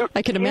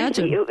 I can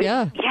imagine.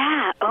 Yeah.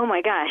 Yeah. Oh,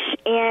 my gosh.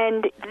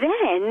 And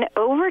then,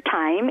 over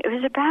time, it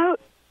was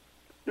about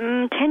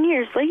 10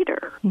 years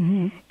later,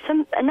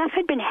 enough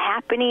had been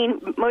happening,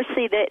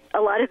 mostly that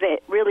a lot of the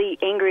really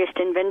angriest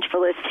and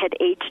vengefulest had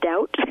aged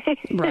out,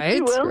 right, if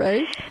you will.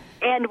 Right.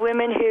 And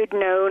women who'd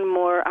known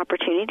more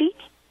opportunity,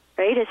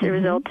 right, as a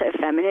result of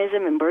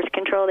feminism and birth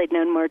control, they'd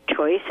known more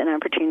choice and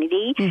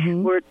opportunity,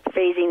 were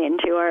phasing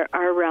into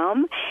our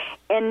realm.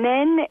 And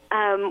then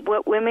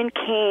what women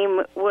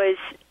came was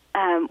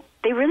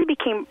they really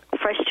became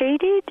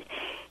frustrated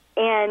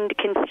and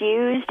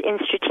confused and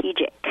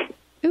strategic.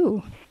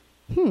 Ooh.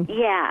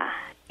 Yeah,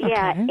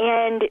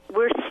 and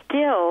we're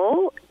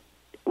still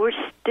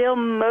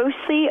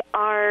mostly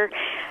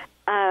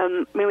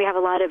we have a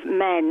lot of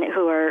men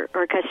who are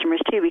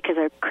customers too, because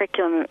our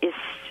curriculum is,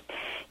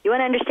 you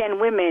want to understand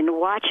women,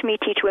 watch me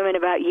teach women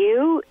about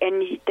you,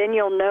 and then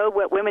you'll know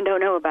what women don't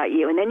know about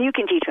you, and then you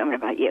can teach women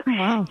about you.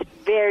 Wow. It's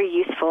very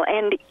useful,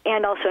 and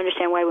also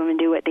understand why women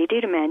do what they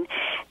do to men.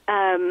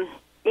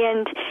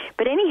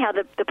 But anyhow,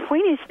 the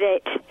point is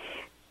that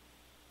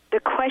the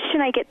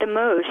question I get the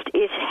most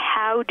is,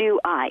 how do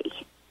I?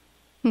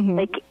 And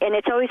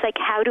it's always like,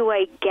 how do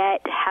I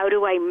get? How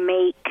do I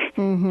make?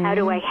 How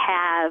do I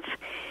have?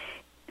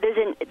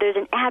 There's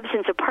an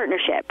absence of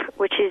partnership,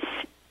 which is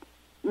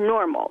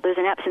normal. There's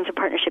an absence of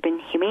partnership in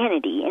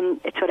humanity, and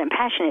it's what I'm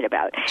passionate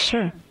about.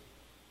 Sure.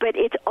 But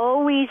it's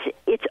always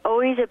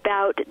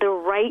about the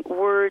right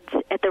words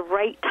at the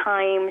right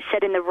time,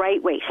 said in the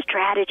right way.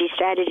 Strategy.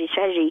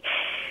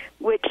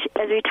 Which,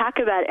 as we talk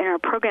about in our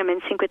program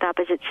In Sync with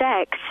Opposite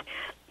Sex,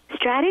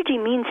 strategy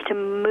means to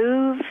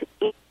move.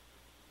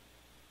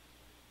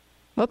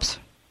 Whoops.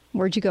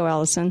 Where'd you go,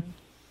 Allison?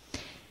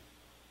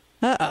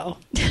 Uh-oh.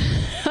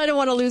 I don't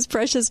want to lose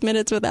precious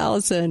minutes with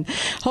Allison.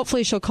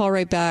 Hopefully she'll call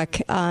right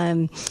back.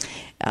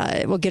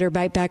 We'll get her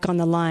right back on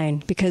the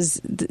line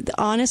because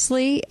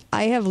honestly,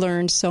 I have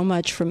learned so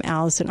much from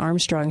Allison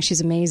Armstrong.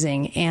 She's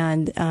amazing.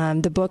 And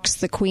the books,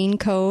 The Queen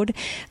Code,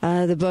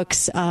 the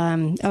books,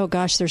 oh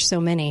gosh, there's so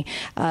many.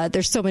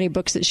 There's so many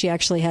books that she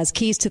actually has.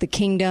 Keys to the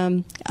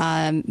Kingdom,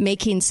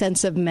 Making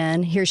Sense of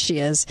Men. Here she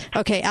is.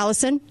 Okay,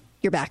 Allison,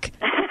 you're back.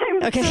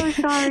 I'm so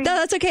sorry. No,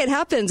 that's okay. It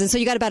happens. And so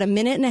you got about a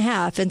minute and a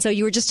half. And so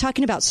you were just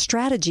talking about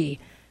strategy.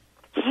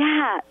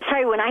 Yeah.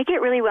 Sorry, when I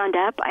get really wound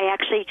up, I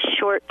actually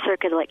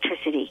short-circuit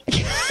electricity.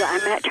 So I'm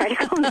going to try to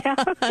calm down.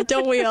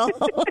 Don't we all?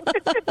 Okay.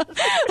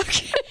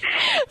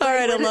 All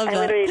right, I love that. I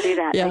literally do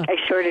that. Yeah. Like, I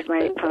shorted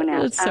my phone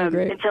out. That's so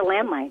great. It's a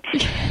landline.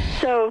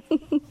 So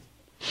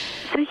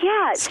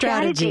yeah,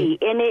 strategy.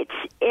 And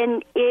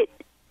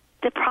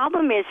the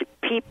problem is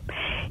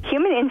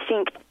human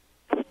instinct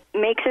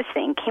makes us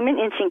think, human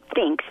instinct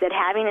thinks that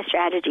having a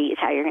strategy is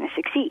how you're going to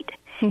succeed.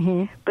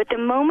 Mm-hmm. But the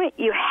moment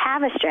you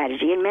have a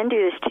strategy, and men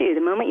do this too,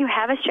 the moment you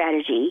have a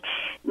strategy,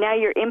 now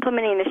you're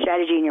implementing the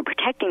strategy and you're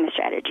protecting the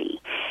strategy,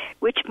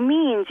 which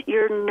means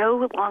you're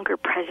no longer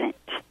present.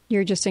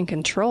 You're just in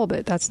control,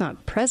 but that's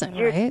not present,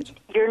 right?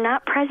 You're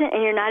not present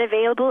and you're not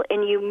available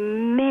and you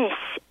miss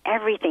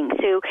everything.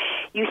 So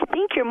you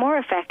think you're more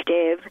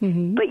effective,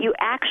 mm-hmm. but you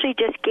actually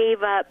just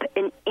gave up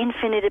an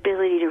infinite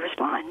ability to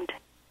respond.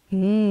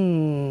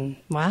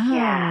 Wow.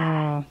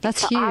 Yeah.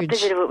 That's huge. The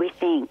opposite of what we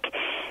think.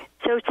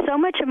 So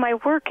much of my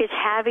work is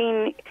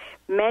having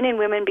men and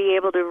women be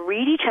able to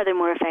read each other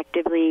more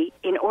effectively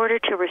in order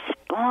to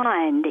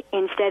respond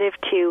instead of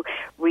to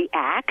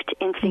react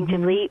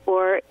instinctively mm-hmm.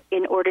 or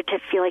in order to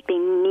feel like they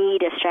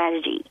need a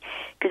strategy.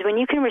 Because when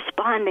you can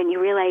respond, then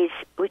you realize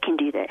we can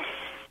do this.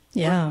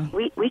 Yeah.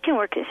 We can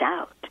work this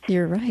out.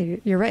 You're right.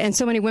 You're right. And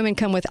so many women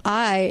come with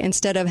I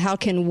instead of how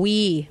can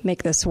we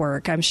make this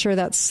work? I'm sure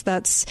that's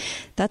got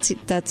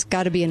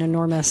to be an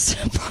enormous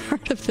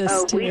part of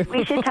this too.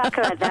 We should talk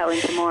about that one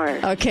some more.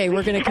 Okay,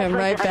 we're going to come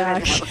right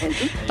back.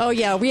 Oh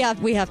yeah, we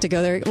have to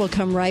go there. We'll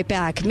come right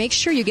back. Make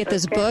sure you get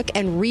this book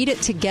and read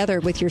it together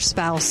with your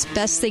spouse.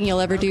 Best thing you'll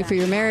ever do for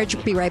your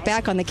marriage. Be right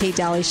back on the Kate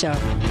Daly Show.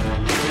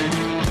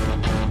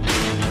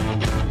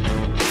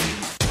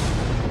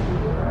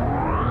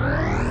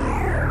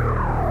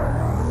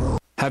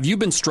 Have you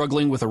been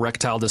struggling with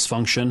erectile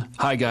dysfunction?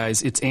 Hi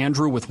guys, it's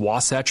Andrew with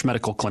Wasatch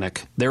Medical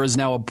Clinic. There is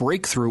now a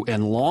breakthrough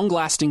and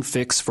long-lasting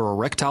fix for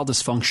erectile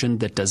dysfunction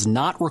that does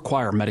not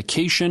require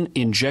medication,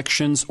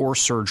 injections, or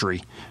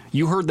surgery.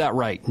 You heard that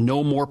right,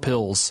 no more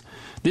pills.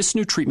 This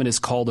new treatment is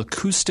called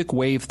acoustic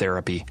wave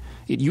therapy.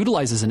 It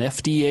utilizes an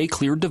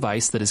FDA-cleared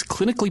device that is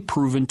clinically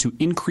proven to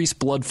increase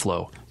blood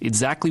flow,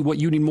 exactly what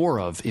you need more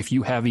of if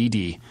you have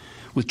ED.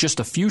 With just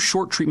a few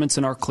short treatments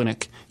in our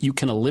clinic, you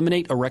can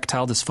eliminate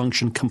erectile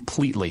dysfunction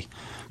completely.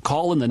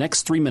 Call in the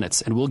next 3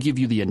 minutes and we'll give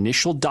you the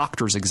initial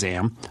doctor's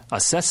exam,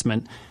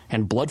 assessment,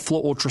 and blood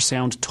flow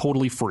ultrasound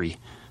totally free.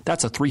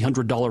 That's a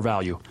 $300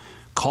 value.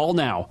 Call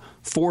now,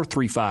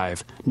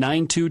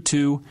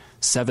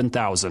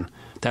 435-922-7000.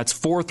 That's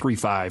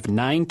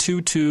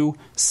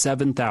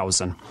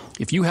 435-922-7000.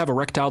 If you have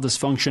erectile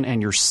dysfunction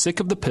and you're sick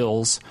of the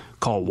pills,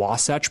 call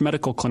Wasatch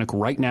Medical Clinic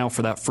right now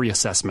for that free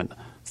assessment.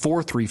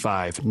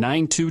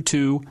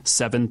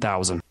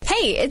 435-922-7000.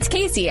 Hey, it's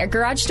Casey at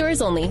Garage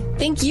Doors Only.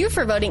 Thank you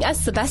for voting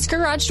us the best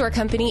garage door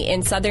company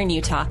in Southern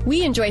Utah.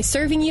 We enjoy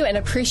serving you and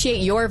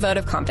appreciate your vote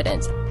of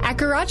confidence. At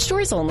Garage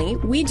Doors Only,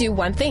 we do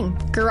one thing,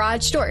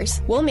 garage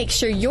doors. We'll make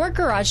sure your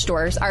garage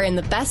doors are in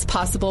the best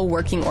possible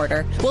working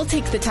order. We'll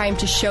take the time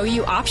to show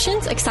you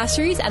options,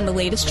 accessories, and the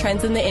latest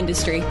trends in the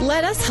industry.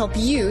 Let us help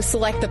you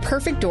select the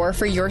perfect door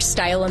for your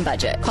style and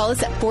budget. Call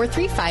us at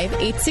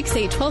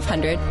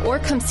 435-868-1200 or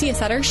come see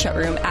us at our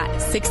showroom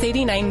at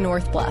 689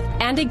 North Bluff.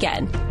 And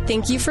again,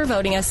 thank you for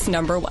voting us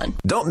number one.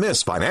 Don't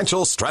miss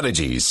Financial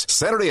Strategies,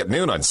 Saturday at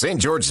noon on St.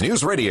 George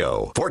News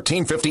Radio,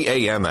 1450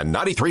 AM and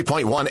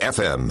 93.1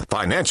 FM.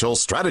 Financial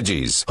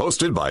Strategies,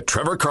 hosted by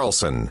Trevor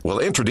Carlson, will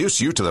introduce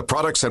you to the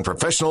products and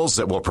professionals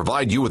that will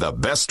provide you with the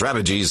best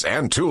strategies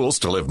and tools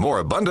to live more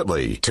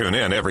abundantly. Tune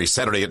in every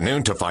Saturday at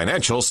noon to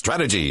Financial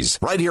Strategies,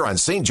 right here on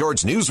St.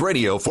 George News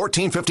Radio,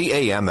 1450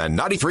 AM and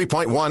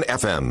 93.1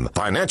 FM.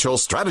 Financial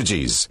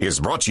Strategies is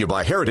brought to you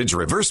by Heritage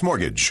Reverse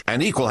Mortgage,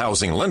 an equal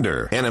housing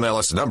lender.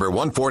 NMLS number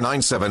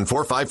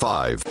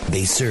 1497455.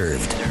 They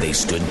served. They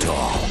stood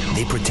tall.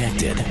 They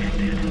protected.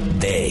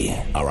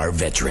 They are our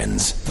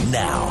veterans.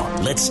 Now,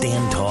 let's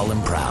stand tall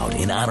and proud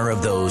in honor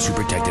of those who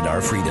protected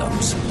our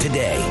freedoms.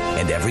 Today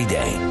and every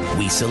day,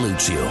 we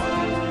salute you.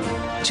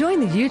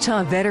 Join the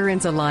Utah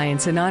Veterans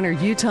Alliance and honor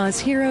Utah's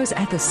heroes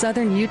at the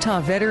Southern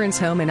Utah Veterans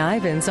Home in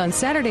Ivins on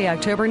Saturday,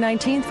 October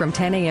 19th from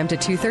 10 a.m. to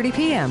 2:30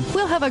 p.m.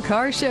 We'll have a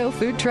car show,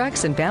 food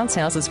trucks, and bounce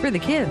houses for the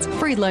kids.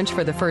 Free lunch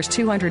for the first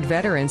 200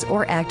 veterans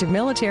or active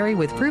military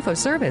with proof of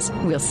service.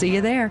 We'll see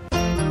you there.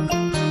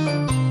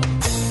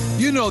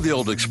 You know the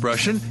old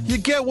expression, you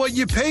get what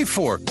you pay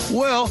for.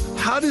 Well,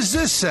 how does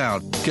this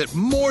sound? Get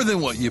more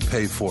than what you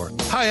pay for.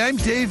 Hi, I'm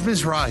Dave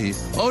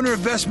Mizrahi, owner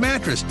of Best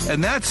Mattress,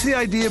 and that's the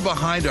idea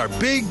behind our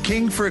big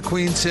King for a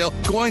Queen sale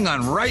going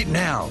on right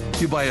now.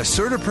 You buy a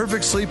Serta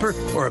Perfect Sleeper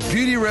or a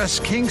Beauty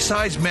Rest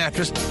king-size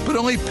mattress, but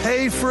only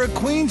pay for a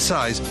queen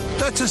size.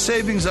 That's a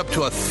savings up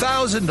to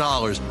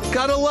 $1,000.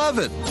 Gotta love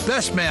it.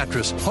 Best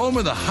Mattress, home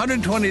of the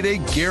 120-day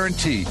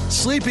guarantee.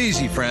 Sleep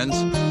easy, friends.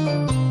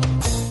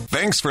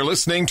 Thanks for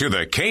listening to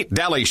The Kate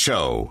Daly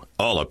Show.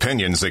 All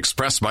opinions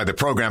expressed by the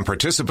program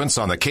participants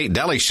on The Kate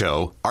Daly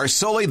Show are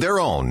solely their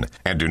own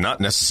and do not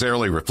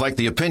necessarily reflect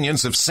the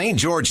opinions of St.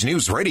 George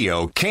News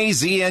Radio,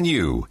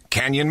 KZNU,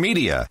 Canyon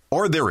Media,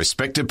 or their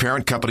respective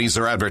parent companies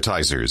or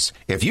advertisers.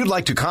 If you'd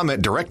like to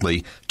comment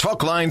directly,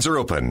 talk lines are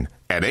open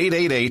at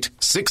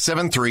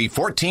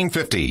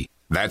 888-673-1450.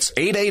 That's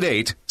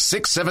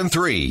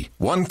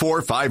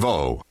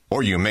 888-673-1450.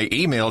 Or you may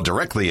email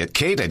directly at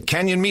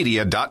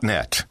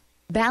kate@canyonmedia.net.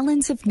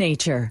 Balance of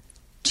Nature.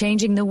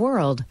 Changing the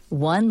world,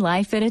 one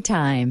life at a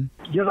time.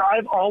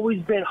 I've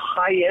always been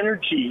high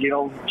energy,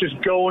 just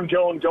going.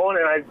 And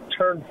I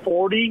turned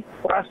 40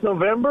 last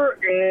November,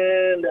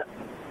 and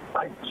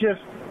I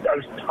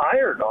was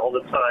tired all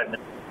the time.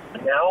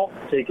 Now,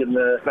 taking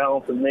the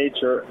Balance of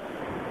Nature,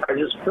 I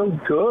just feel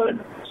good.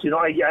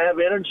 I have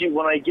energy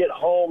when I get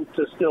home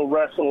to still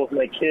wrestle with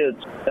my kids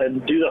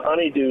and do the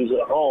honeydews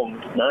at home.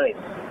 It's nice.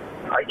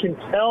 I can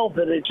tell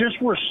that it just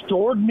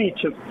restored me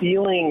to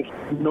feeling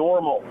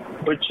normal,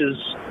 which is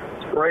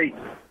great.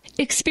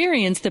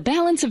 Experience the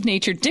Balance of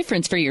Nature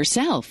difference for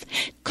yourself.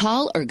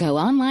 Call or go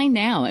online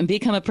now and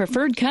become a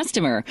preferred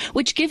customer,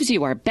 which gives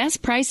you our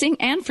best pricing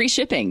and free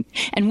shipping.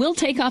 And we'll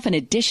take off an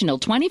additional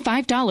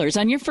 $25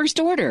 on your first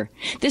order.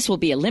 This will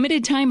be a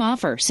limited time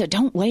offer, so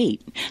don't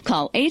wait.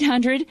 Call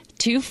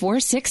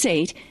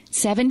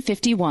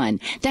 800-2468-751.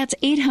 That's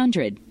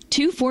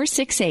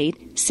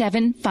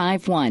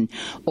 800-2468-751.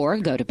 Or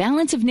go to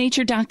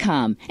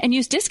balanceofnature.com and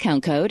use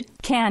discount code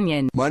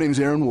CANYON. My name's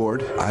Aaron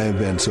Ward. I have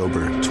been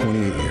sober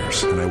 28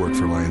 years, and I work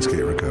for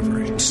Lionsgate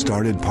Recovery.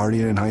 Started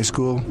partying in high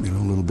school, a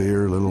little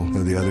beer, a little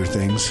of the other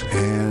things,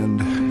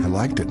 and I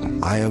liked it.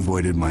 I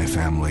avoided my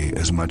family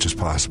as much as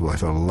possible. I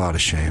felt a lot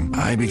of shame.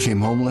 I became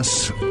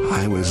homeless.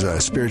 I was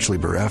spiritually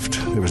bereft.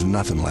 There was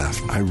nothing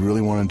left. I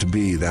really wanted to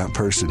be that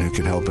person who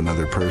could help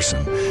another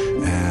person,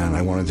 and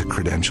I wanted the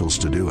credentials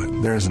to do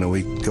it. There isn't a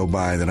week go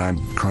by that I'm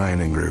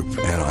crying in group,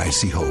 and I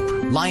see hope.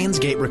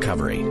 Lionsgate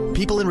Recovery.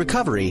 People in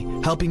recovery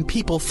helping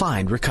people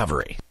find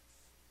recovery.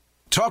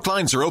 Talk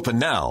lines are open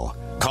now.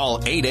 Call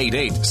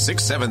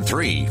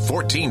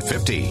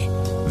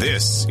 888-673-1450.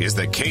 This is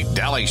The Kate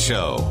Daly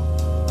Show.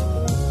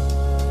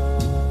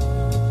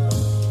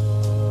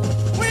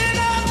 When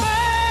a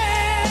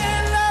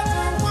man loves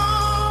a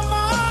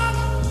woman,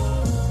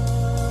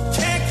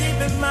 can't keep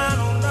his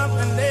mind on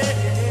nothing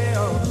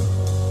else.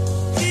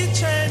 He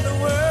changed the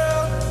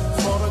world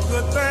for the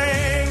good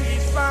thing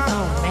he's found.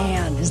 Oh,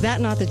 man. Is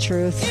that not the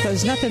truth?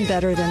 There's nothing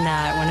better than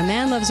that. When a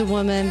man loves a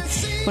woman,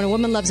 when a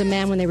woman loves a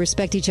man, when they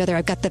respect each other.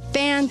 I've got the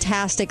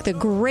fantastic, the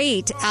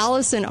great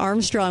Allison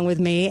Armstrong with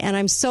me, and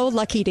I'm so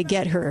lucky to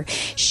get her.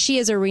 She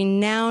is a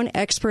renowned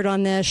expert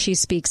on this. She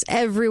speaks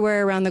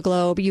everywhere around the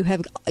globe. You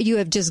have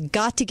just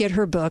got to get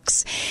her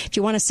books if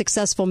you want a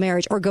successful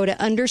marriage, or go to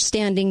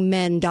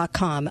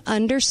understandingmen.com,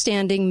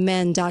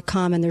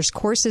 understandingmen.com, and there's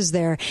courses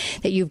there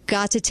that you've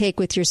got to take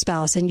with your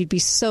spouse, and you'd be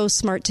so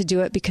smart to do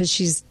it because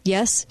she is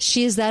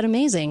that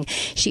amazing.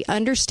 She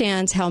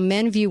understands how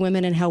men view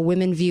women and how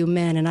women view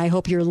men, and I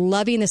hope you're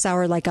loving this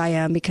hour like I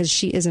am because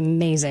she is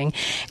amazing.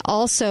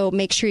 Also,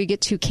 make sure you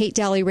get to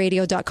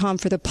katedalyradio.com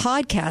for the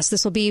podcast.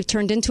 This will be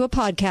turned into a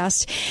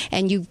podcast,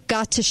 and you've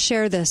got to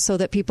share this so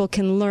that people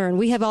can learn.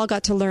 We have all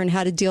got to learn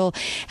how to deal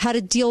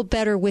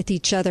better with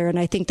each other, and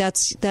I think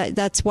that's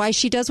why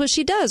she does what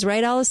she does,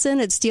 right, Allison?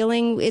 It's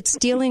dealing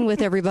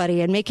with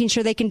everybody and making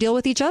sure they can deal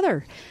with each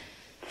other.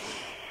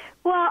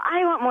 Well,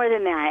 I want more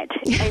than that.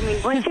 I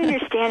mean, once you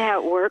understand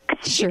how it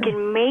works, sure. You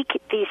can make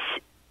these.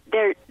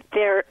 You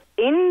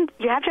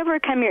have to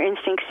overcome your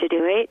instincts to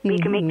do it. But you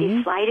can make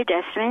these slight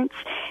adjustments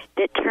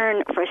that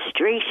turn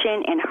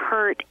frustration and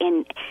hurt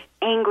and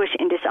anguish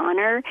and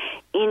dishonor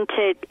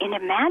into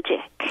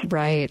magic.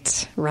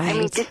 Right. I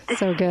mean, just this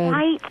so good.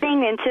 slight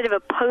thing, instead of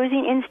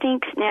opposing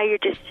instincts, now you're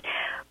just,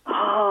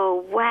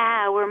 oh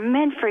wow, we're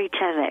meant for each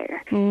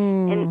other,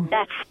 and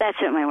that's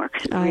what my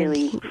work's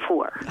really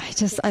for.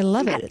 I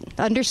love it.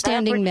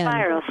 Understanding Men.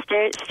 Spiral,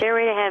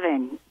 stairway to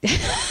heaven.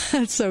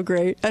 That's so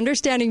great.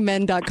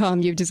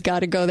 Understandingmen.com. You've just got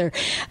to go there.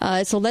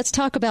 So let's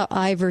talk about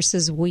I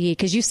versus we,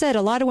 because you said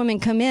a lot of women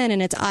come in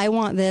and it's I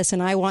want this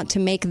and I want to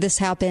make this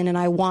happen and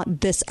I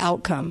want this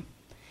outcome.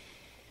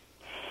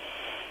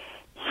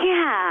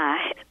 Yeah.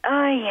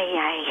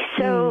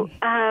 So,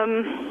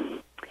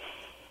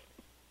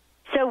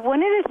 So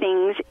one of the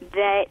things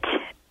that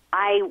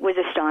I was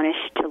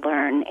astonished to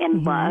learn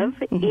and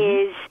love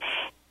is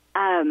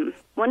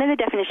one of the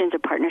definitions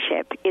of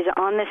partnership is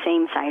on the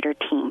same side or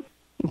team.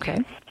 Okay.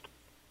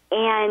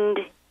 And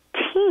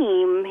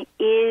team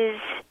is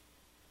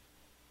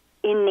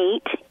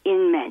innate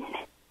in men.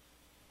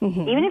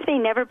 Mm-hmm. Even if they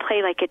never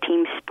play like a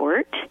team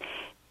sport,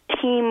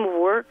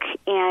 teamwork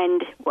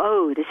and,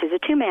 this is a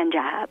two-man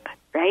job,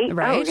 right?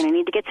 Right. We're going to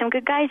need to get some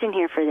good guys in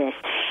here for this.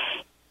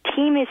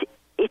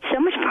 It's so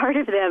much part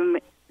of them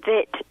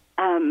that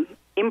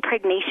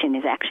impregnation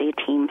is actually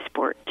a team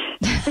sport.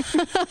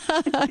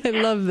 I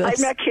love this.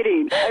 I'm not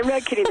kidding.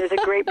 There's a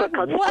great book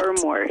called Sperm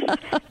Wars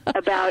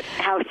about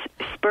how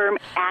sperm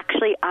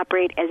actually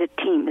operate as a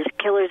team. There's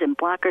killers and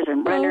blockers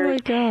and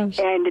runners. Oh, my gosh.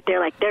 And they're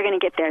like, they're going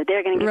to get there.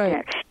 They're going to get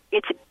there.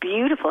 It's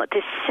beautiful. At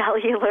this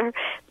cellular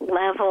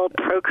level,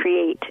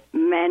 procreate,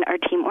 men are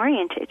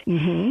team-oriented.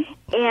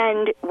 Mm-hmm.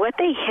 And what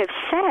they have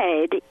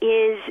said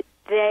is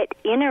that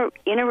in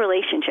a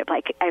relationship,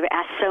 like I've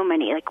asked so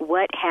many, like,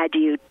 what had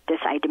you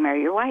decide to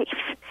marry your wife?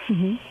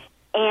 Mm-hmm.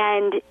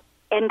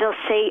 And they'll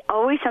say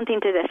always something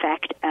to the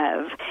effect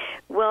of,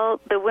 well,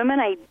 the women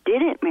I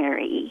didn't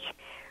marry,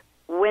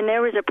 when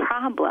there was a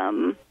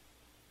problem,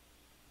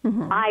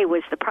 I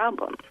was the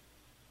problem.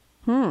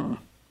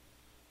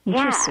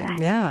 Interesting.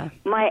 Yeah.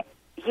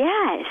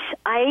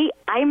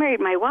 I married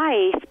my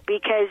wife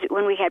because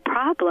when we had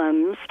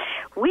problems,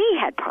 we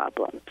had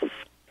problems.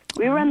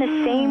 We were on the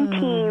same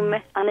team,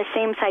 on the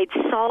same side,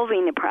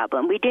 solving the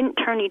problem. We didn't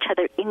turn each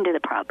other into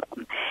the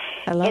problem.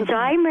 And so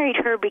I married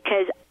her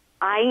because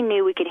I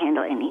knew we could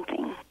handle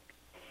anything.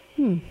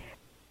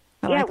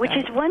 Which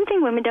is one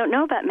thing women don't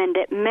know about men,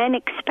 that men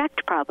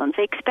expect problems.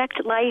 They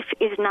expect life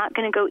is not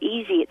going to go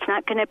easy. It's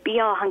not going to be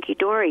all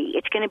hunky-dory.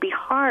 It's going to be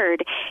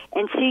hard.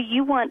 And so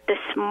you want the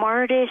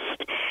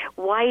smartest,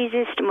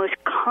 wisest, most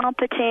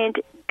competent,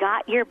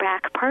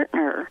 got-your-back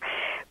partner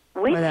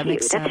with you.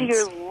 That's what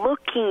you're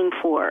looking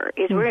for.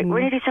 Is we're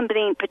going to do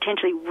something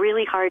potentially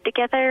really hard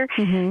together.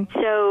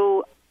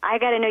 So I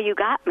got to know you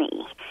got me.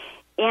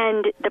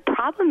 And the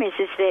problem is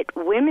that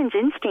women's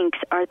instincts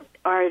are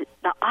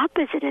the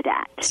opposite of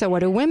that. So what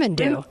do women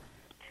do?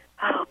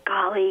 Oh,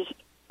 golly.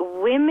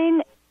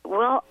 Women,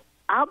 well,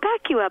 I'll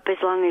back you up as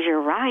long as you're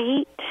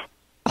right.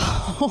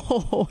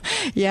 Oh,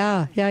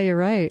 yeah, you're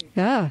right.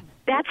 Yeah.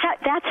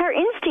 That's our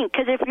instinct,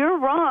 because if you're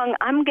wrong,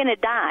 I'm going to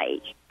die.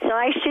 So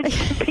I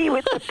should be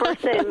with the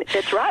person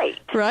that's right.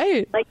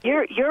 Right. Like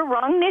your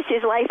wrongness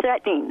is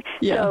life-threatening.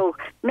 Yeah. So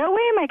no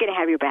way am I going to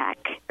have your back,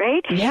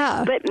 right?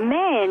 Yeah. But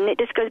men,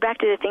 this goes back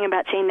to the thing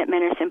about saying that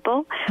men are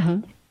simple.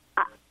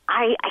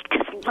 I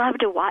just love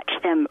to watch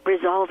them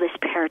resolve this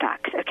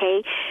paradox,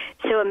 okay?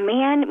 So a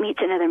man meets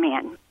another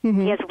man.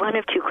 He has one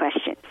of two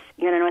questions.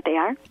 You want to know what they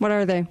are? What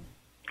are they?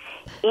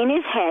 In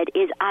his head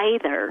is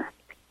either,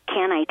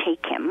 can I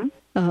take him?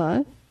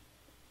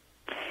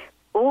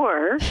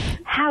 Or,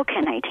 how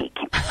can I take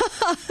him?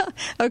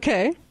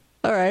 Okay.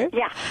 All right.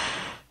 Yeah.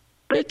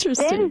 But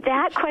interesting. Then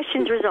that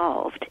question's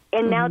resolved.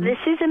 And now this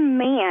is a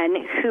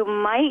man who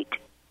might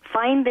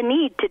find the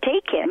need to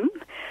take him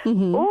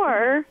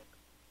or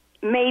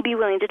may be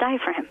willing to die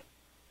for him.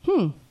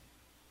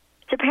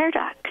 It's a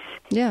paradox.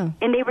 Yeah.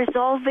 And they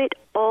resolve it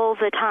all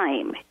the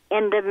time.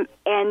 And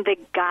the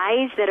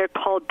guys that are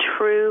called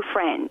true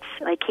friends,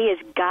 like he has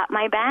got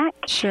my back,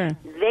 sure,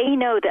 they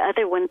know the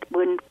other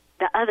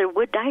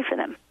would die for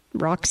them.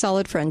 Rock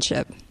solid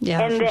friendship.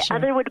 Yeah. And the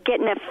other would get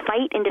in a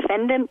fight and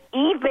defend them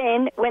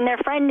even when their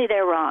friend knew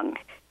they're wrong.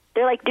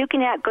 They're like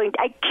duking out, going,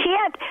 I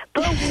can't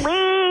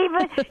believe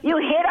you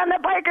hit on the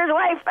biker's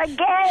wife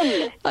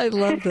again. I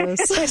love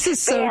this. This is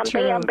so bam,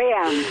 true. Bam,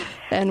 bam.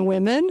 And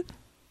women?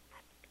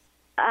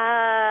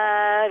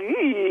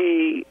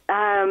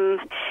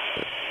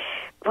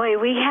 Boy,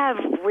 we have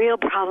real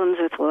problems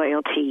with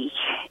loyalty.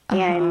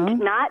 And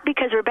not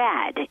because we're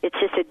bad. It's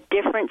just a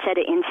different set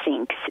of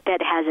instincts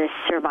that has us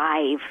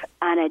survive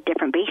on a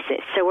different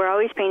basis. So we're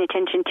always paying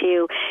attention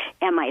to,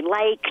 am I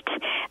liked?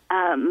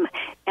 Am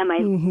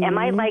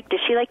I liked? Does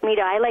she like me?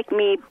 Do I like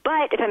me?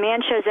 But if a man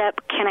shows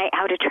up, can I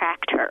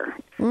out-attract her?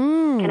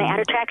 Can I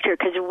out-attract her?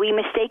 Because we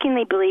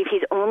mistakenly believe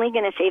he's only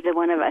going to save the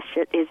one of us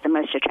that is the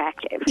most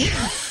attractive.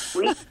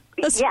 We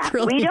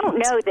don't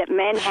know that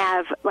men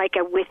have like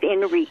a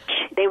within reach.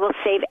 They will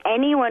save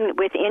anyone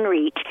within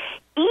reach,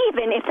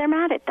 even if they're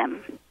mad at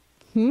them.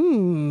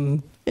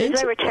 This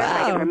is why we're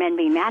terrified of our men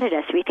being mad at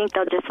us. We think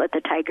they'll just let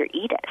the tiger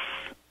eat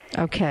us.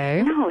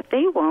 Okay. No,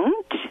 they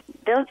won't.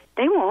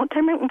 They won't.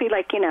 They won't be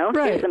like,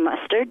 here's the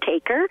mustard,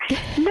 take her.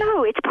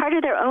 No, it's part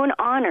of their own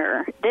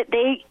honor that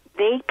they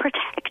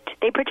protect.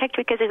 They protect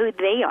because of who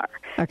they are,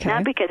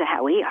 not because of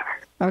how we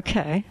are.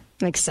 Okay.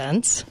 Makes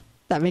sense.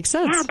 That makes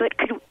sense. Yeah, but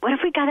what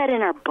if we got that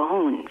in our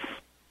bones?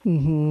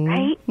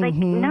 Right? Like,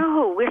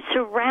 no, we're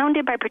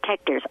surrounded by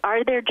protectors.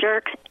 Are there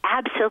jerks?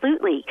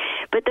 Absolutely.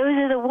 But those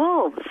are the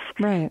wolves.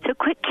 Right. So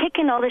quit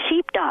kicking all the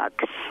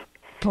sheepdogs.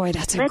 Boy,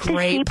 that's a Let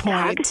great the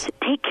point. sheepdogs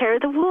take care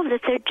of the wolves.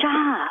 It's their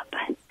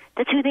job.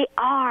 That's who they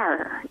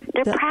are.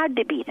 They're proud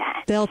to be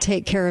that. They'll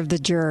take care of the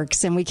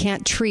jerks, and we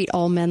can't treat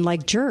all men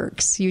like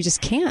jerks. You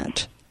just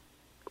can't.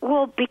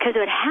 Well, because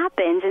what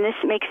happens, and this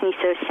makes me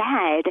so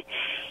sad,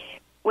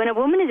 when a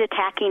woman is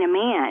attacking a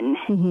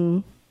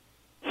man,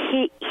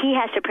 he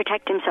has to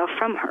protect himself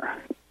from her.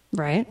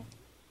 Right.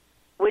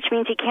 Which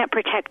means he can't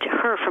protect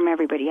her from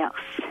everybody else.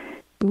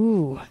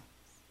 Ooh.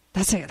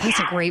 That's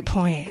a great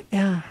point.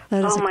 Yeah.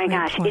 That is oh my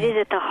gosh, point. it is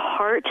at the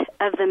heart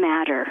of the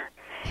matter.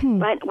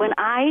 But when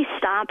I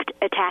stopped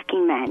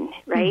attacking men,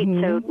 right?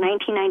 So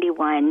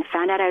 1991,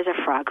 found out I was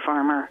a frog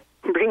farmer,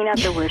 bringing out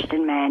the worst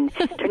in men,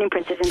 turning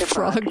princes into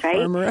frogs, right?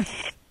 Farmer.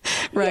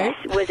 Right.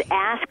 Yes, was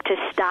asked to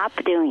stop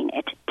doing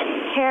it.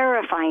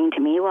 Terrifying to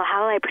me. Well,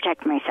 how will I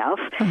protect myself?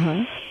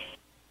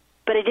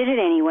 But I did it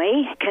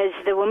anyway, because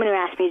the woman who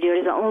asked me to do it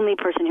is the only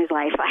person whose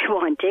life I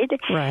wanted.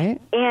 Right.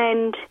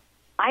 And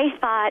I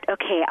thought,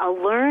 okay,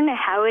 I'll learn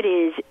how it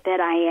is that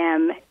I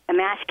am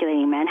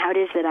emasculating men, how it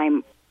is that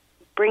I'm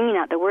bringing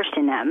out the worst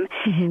in them.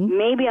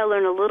 Maybe I'll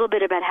learn a little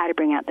bit about how to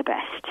bring out the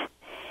best.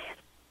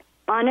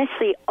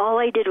 Honestly, all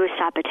I did was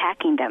stop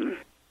attacking them.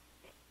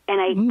 And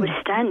I was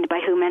stunned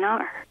by who men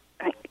are.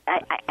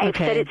 I've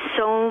said it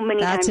so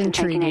many times in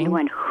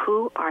 1991.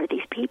 Who are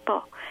these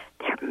people?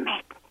 They're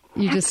magnificent.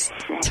 You just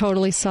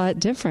totally saw it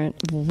different.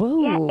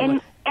 Whoa. Yeah,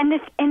 and the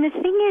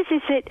thing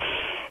is that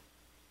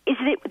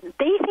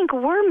they think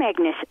we're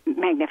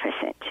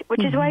magnificent,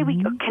 which is why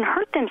we can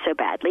hurt them so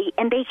badly,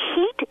 and they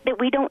hate that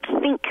we don't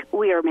think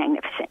we are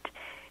magnificent.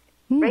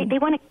 Right? They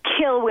want to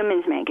kill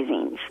women's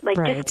magazines. Like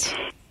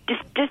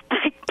just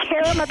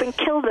tear them up and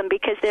kill them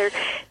because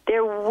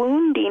they're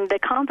wounding the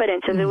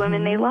confidence of the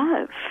women they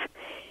love.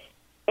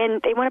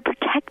 And they want to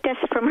protect us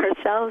from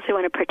ourselves. They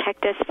want to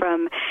protect us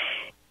from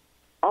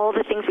all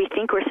the things we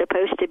think we're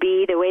supposed to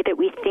be, the way that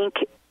we think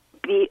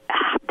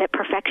that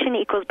perfection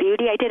equals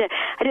beauty. I did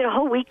a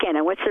whole weekend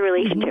on what's the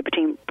relationship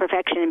between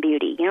perfection and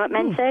beauty. You know what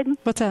men said?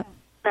 What's that?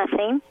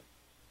 Nothing.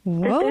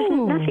 Whoa. There's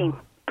nothing.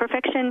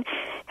 Perfection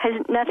has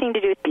nothing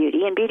to do with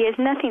beauty, and beauty has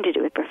nothing to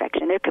do with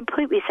perfection. They're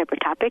completely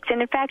separate topics.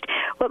 And in fact,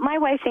 what my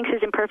wife thinks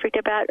is imperfect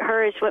about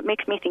her is what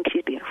makes me think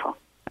she's beautiful.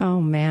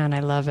 Oh man, I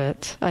love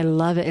it. I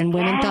love it. And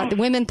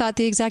women thought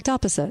the exact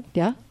opposite.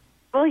 Yeah.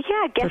 Well,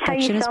 yeah. Guess how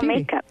you sell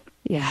makeup.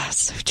 Yeah,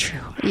 so true.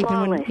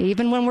 Flawless.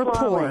 Even when we're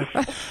Flawless.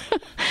 poor.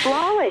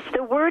 Flawless.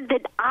 The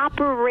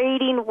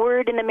operating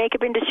word in the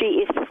makeup industry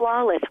is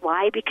flawless.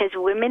 Why? Because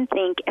women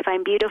think if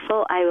I'm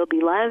beautiful, I will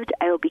be loved,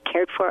 I will be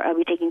cared for, I'll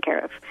be taken care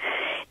of.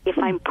 If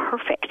I'm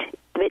perfect,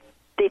 but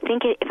they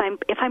think if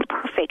I'm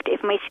perfect,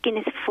 if my skin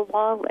is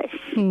flawless.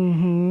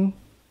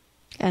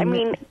 I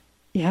mean,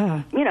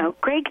 yeah. You know,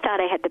 Greg thought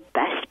I had the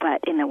best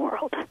butt in the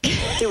world.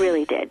 He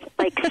really did.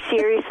 Like,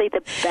 seriously,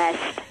 the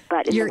best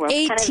butt in the world.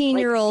 Your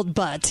 18-year-old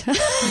butt.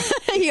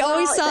 He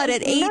always saw it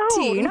at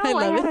 18. No,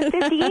 I have a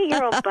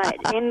 58-year-old butt.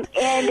 And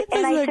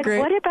I said,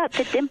 what about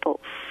the dimples?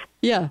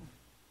 Yeah.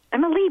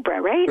 I'm a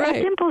Libra, right? I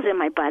have dimples in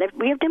my butt.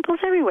 We have dimples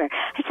everywhere.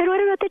 I said,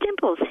 what about the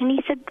dimples? And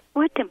he said,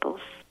 what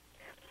dimples?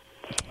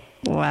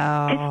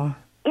 Wow.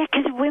 Yeah,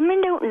 because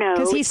women don't know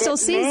because he still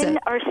sees men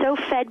it. Are so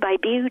fed by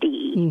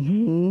beauty.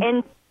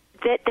 And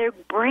that their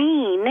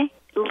brain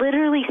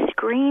literally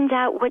screens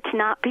out what's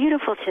not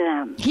beautiful to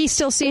them. He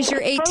still sees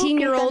your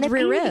 18-year-old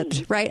rear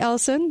end, right,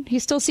 Allison? He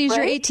still sees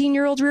your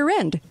 18-year-old rear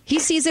end. He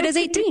sees it as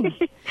 18.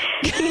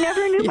 He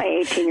never knew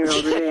my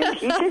 18-year-old rear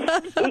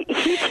end.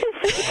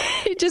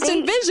 He just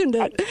envisioned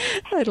it.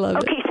 I love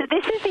it. Okay, so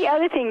this is the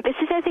other thing. This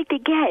is how they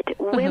get.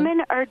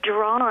 Women are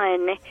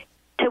drawn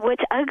to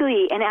what's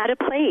ugly and out of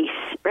place,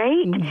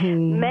 right?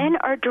 Men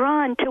are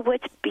drawn to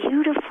what's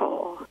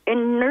beautiful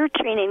and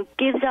nurturing and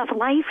gives off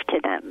life to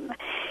them.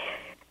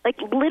 Like,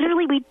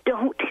 literally, we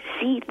don't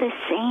see the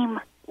same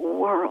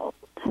world.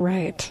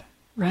 Right.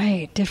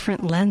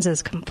 Different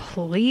lenses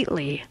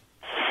completely.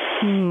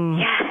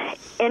 Yeah.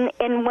 And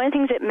one of the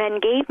things that men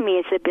gave me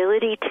is the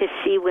ability to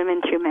see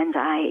women through men's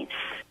eyes.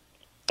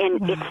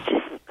 And it's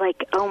just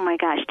like, oh my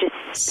gosh,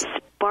 just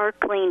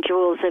sparkling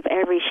jewels of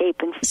every shape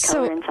and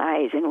color and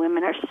size, and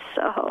women are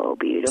so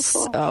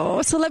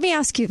beautiful. So let me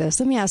ask you this,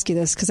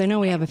 because I know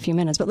we have a few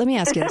minutes, but let me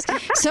ask you this.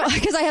 So,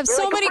 because I have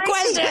so many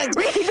questions.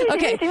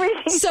 Okay,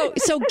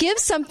 so give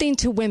something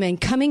to women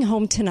coming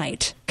home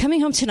tonight.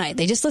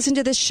 They just listened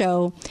to this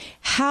show.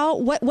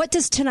 What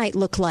does tonight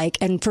look like?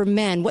 And for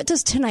men, what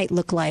does tonight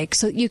look like?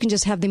 So you can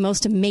just have the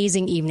most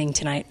amazing evening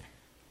tonight.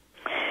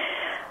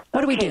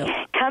 What do we do?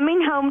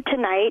 Coming home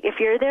tonight, if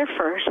you're there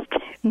first,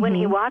 when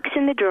he walks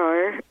in the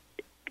drawer,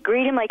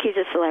 greet him like he's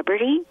a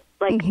celebrity.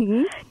 Like,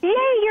 yay,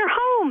 you're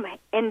home.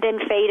 And then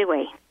fade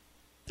away.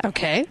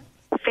 Okay.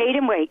 Fade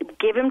him away.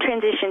 Give him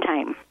transition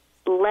time.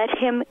 Let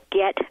him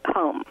get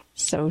home.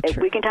 So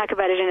true. We can talk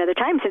about it another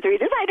time since we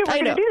decided we're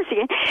going to do this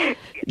again.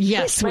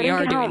 Yes, we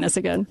are doing this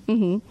again.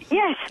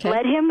 Yes,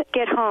 let him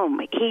get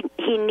home.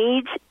 He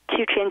needs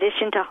to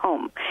transition to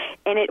home.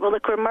 And it will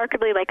look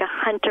remarkably like a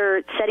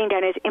hunter setting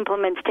down his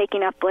implements,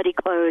 taking off bloody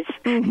clothes.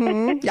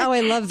 Oh,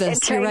 I love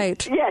this. You're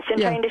right. Yes,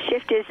 and trying to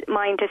shift his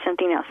mind to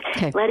something else.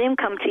 Okay. Let him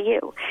come to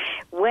you.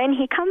 When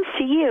he comes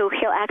to you,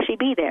 he'll actually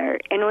be there.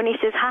 And when he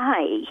says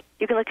hi,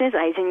 you can look in his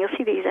eyes and you'll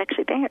see that he's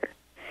actually there.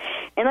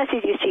 Unless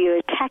he's used to you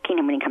attacking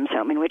him when he comes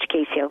home, in which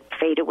case he'll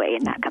fade away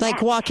and not come back.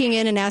 Like walking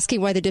in and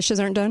asking why the dishes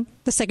aren't done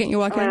the second you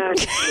walk in?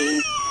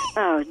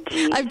 Oh,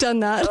 geez. I've done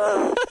that.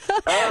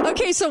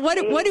 Okay, so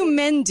what do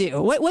men do?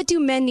 What do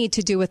men need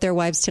to do with their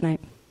wives tonight?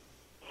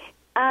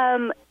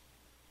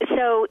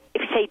 So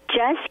if say,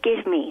 just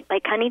give me,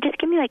 like, honey, just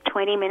give me like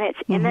 20 minutes,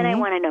 and then I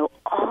want to know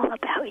all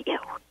about you.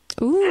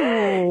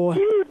 Ooh.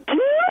 You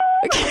do?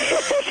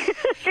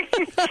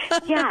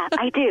 Yeah,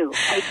 I do.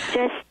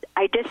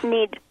 I just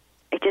need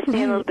a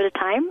little bit of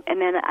time, and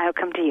then I'll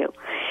come to you.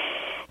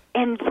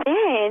 And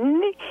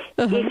then,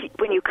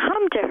 when you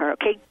come to her,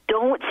 okay,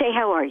 don't say,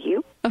 how are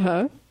you?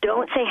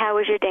 Don't say, how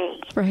was your day?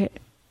 Right.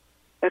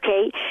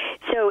 Okay?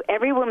 So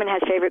every woman has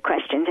favorite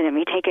questions, and it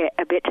may take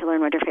a bit to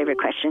learn what her favorite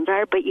questions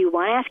are, but you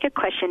want to ask a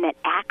question that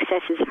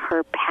accesses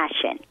her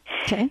passion.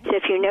 Okay. So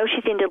if you know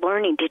she's into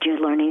learning, did you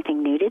learn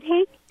anything new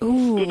today?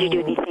 Ooh. Did you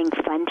do anything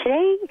fun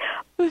today?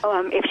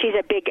 If she's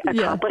a big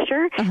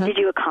accomplisher, did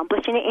you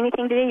accomplish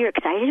anything today you're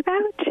excited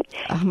about?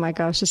 Oh, my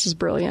gosh, this is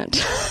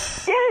brilliant.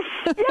 Yes.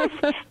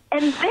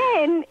 And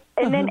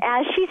then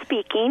as she's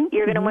speaking,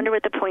 you're going to wonder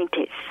what the point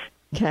is.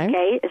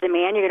 Okay? As a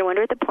man, you're going to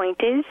wonder what the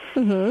point is.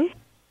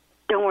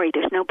 Don't worry,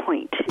 there's no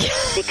point.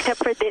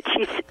 Except for that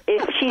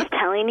if she's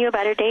telling you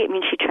about her day, it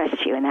means she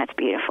trusts you, and that's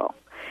beautiful.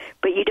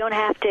 But you don't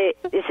have to,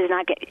 this is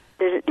not,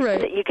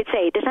 you could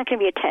say, there's not going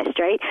to be a test,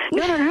 right?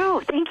 No,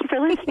 thank you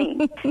for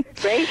listening,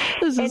 right?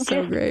 This is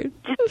so great.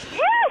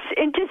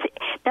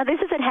 Now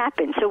this is what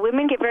happens. So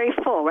women get very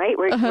full, right?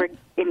 We're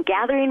in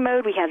gathering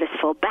mode. We have this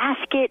full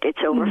basket.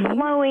 It's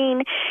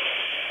overflowing.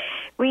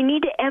 We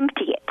need to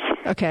empty it.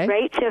 Okay.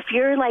 Right? So if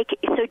you're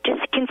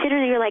just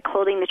consider you're like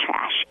holding the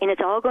trash, and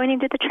it's all going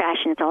into the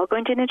trash, and it's all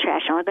going into the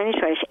trash, and all going into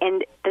the trash.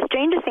 And the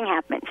strangest thing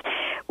happens.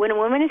 When a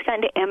woman has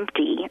gotten to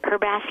empty her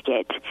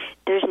basket,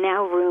 there's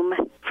now room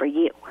for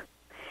you.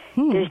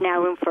 There's now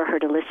room for her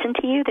to listen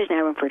to you. There's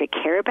now room for her to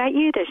care about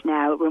you. There's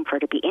now room for her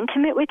to be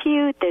intimate with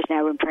you. There's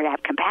now room for her to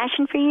have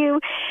compassion for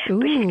you.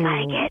 But she's got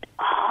to get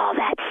all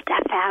that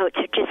stuff out.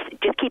 So just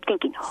keep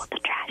thinking, hold the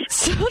trash.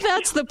 So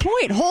that's the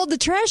point. Hold the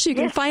trash so you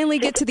can finally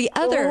get to the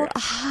other.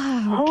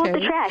 Hold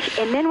the trash.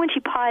 And then when she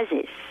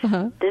pauses,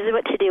 this is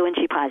what to do when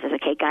she pauses.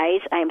 Okay,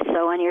 guys, I am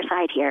so on your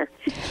side here.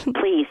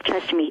 Please,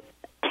 trust me.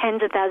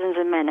 Tens of thousands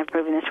of men have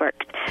proven this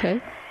works. Okay.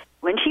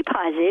 When she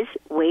pauses,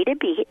 wait a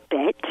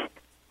bit,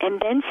 and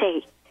then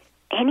say,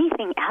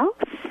 anything else?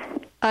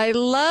 I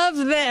love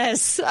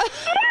this.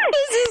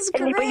 This is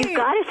great. But you've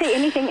got to say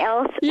anything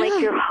else like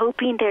you're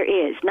hoping there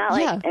is. Not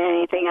like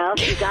anything else.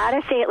 You've got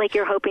to say it like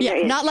you're hoping there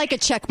is. Not like a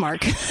check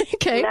mark.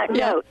 Okay.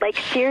 No, like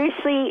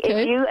seriously,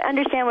 if you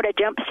understand what a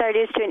jump start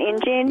is to an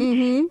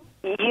engine,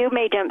 you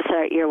may jump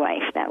start your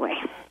wife that way.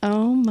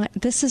 Oh, my.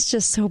 This is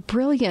just so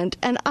brilliant.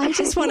 And I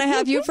just want to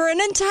have you for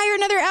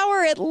another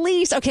hour at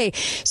least. Okay.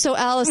 So,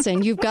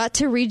 Allison, you've got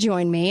to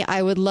rejoin me.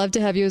 I would love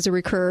to have you as a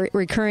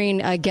recurring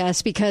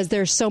guest because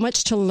there's so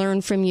much to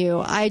learn from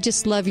you. I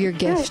just love your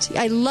gift.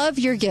 I love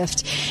your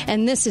gift.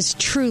 And this is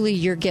truly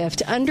your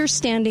gift.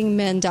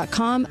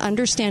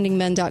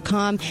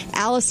 Understandingmen.com.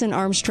 Allison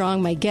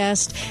Armstrong, my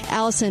guest.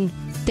 Allison,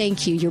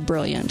 thank you. You're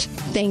brilliant.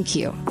 Thank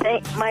you.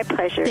 My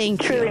pleasure.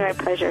 Truly my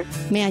pleasure.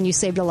 Man, you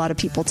saved a lot of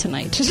people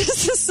tonight.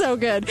 This is so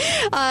good.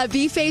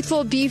 Be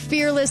faithful, be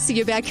fearless. See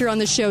you back here on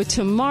the show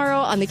tomorrow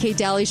on the Kate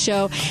Daly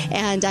Show.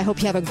 And I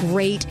hope you have a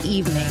great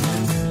evening.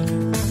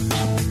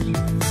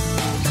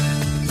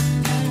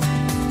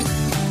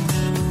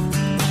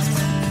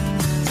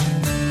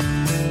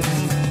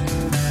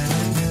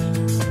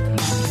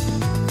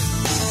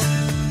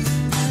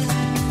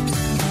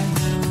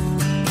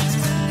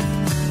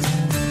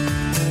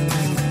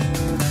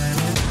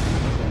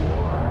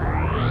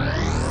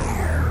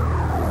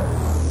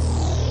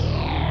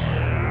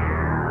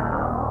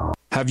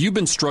 Have you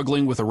been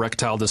struggling with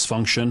erectile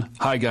dysfunction?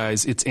 Hi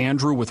guys, it's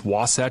Andrew with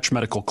Wasatch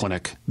Medical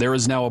Clinic. There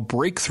is now a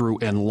breakthrough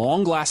and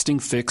long-lasting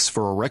fix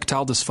for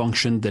erectile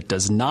dysfunction that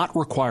does not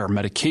require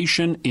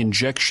medication,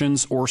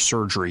 injections, or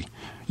surgery.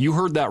 You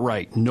heard that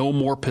right, no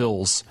more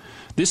pills.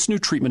 This new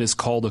treatment is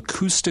called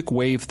acoustic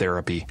wave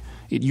therapy.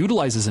 It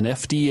utilizes an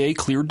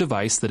FDA-cleared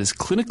device that is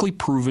clinically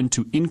proven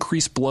to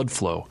increase blood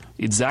flow,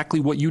 exactly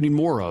what you need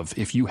more of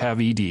if you have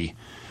ED.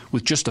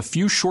 With just a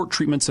few short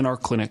treatments in our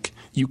clinic,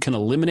 you can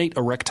eliminate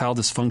erectile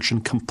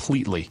dysfunction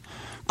completely.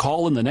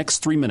 Call in the next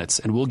 3 minutes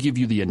and we'll give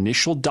you the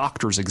initial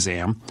doctor's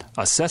exam,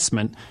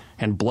 assessment,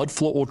 and blood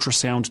flow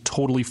ultrasound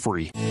totally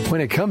free.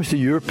 When it comes to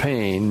your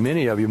pain,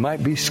 many of you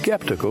might be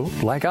skeptical,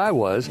 like I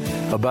was,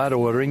 about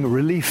ordering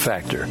Relief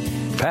Factor.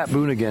 Pat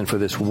Boone again for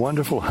this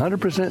wonderful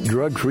 100%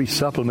 drug-free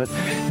supplement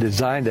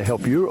designed to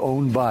help your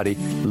own body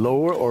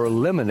lower or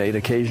eliminate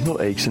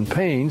occasional aches and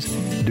pains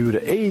due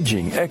to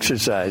aging,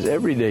 exercise,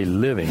 everyday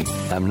living.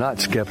 I'm not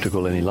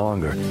skeptical any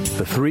longer.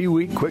 The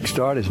 3-week quick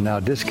start is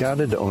now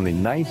discounted to only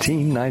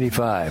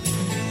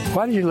 $19.95.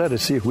 Why don't you let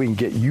us see if we can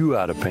get you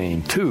out of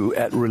pain, too,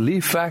 at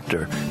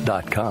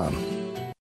ReliefFactor.com.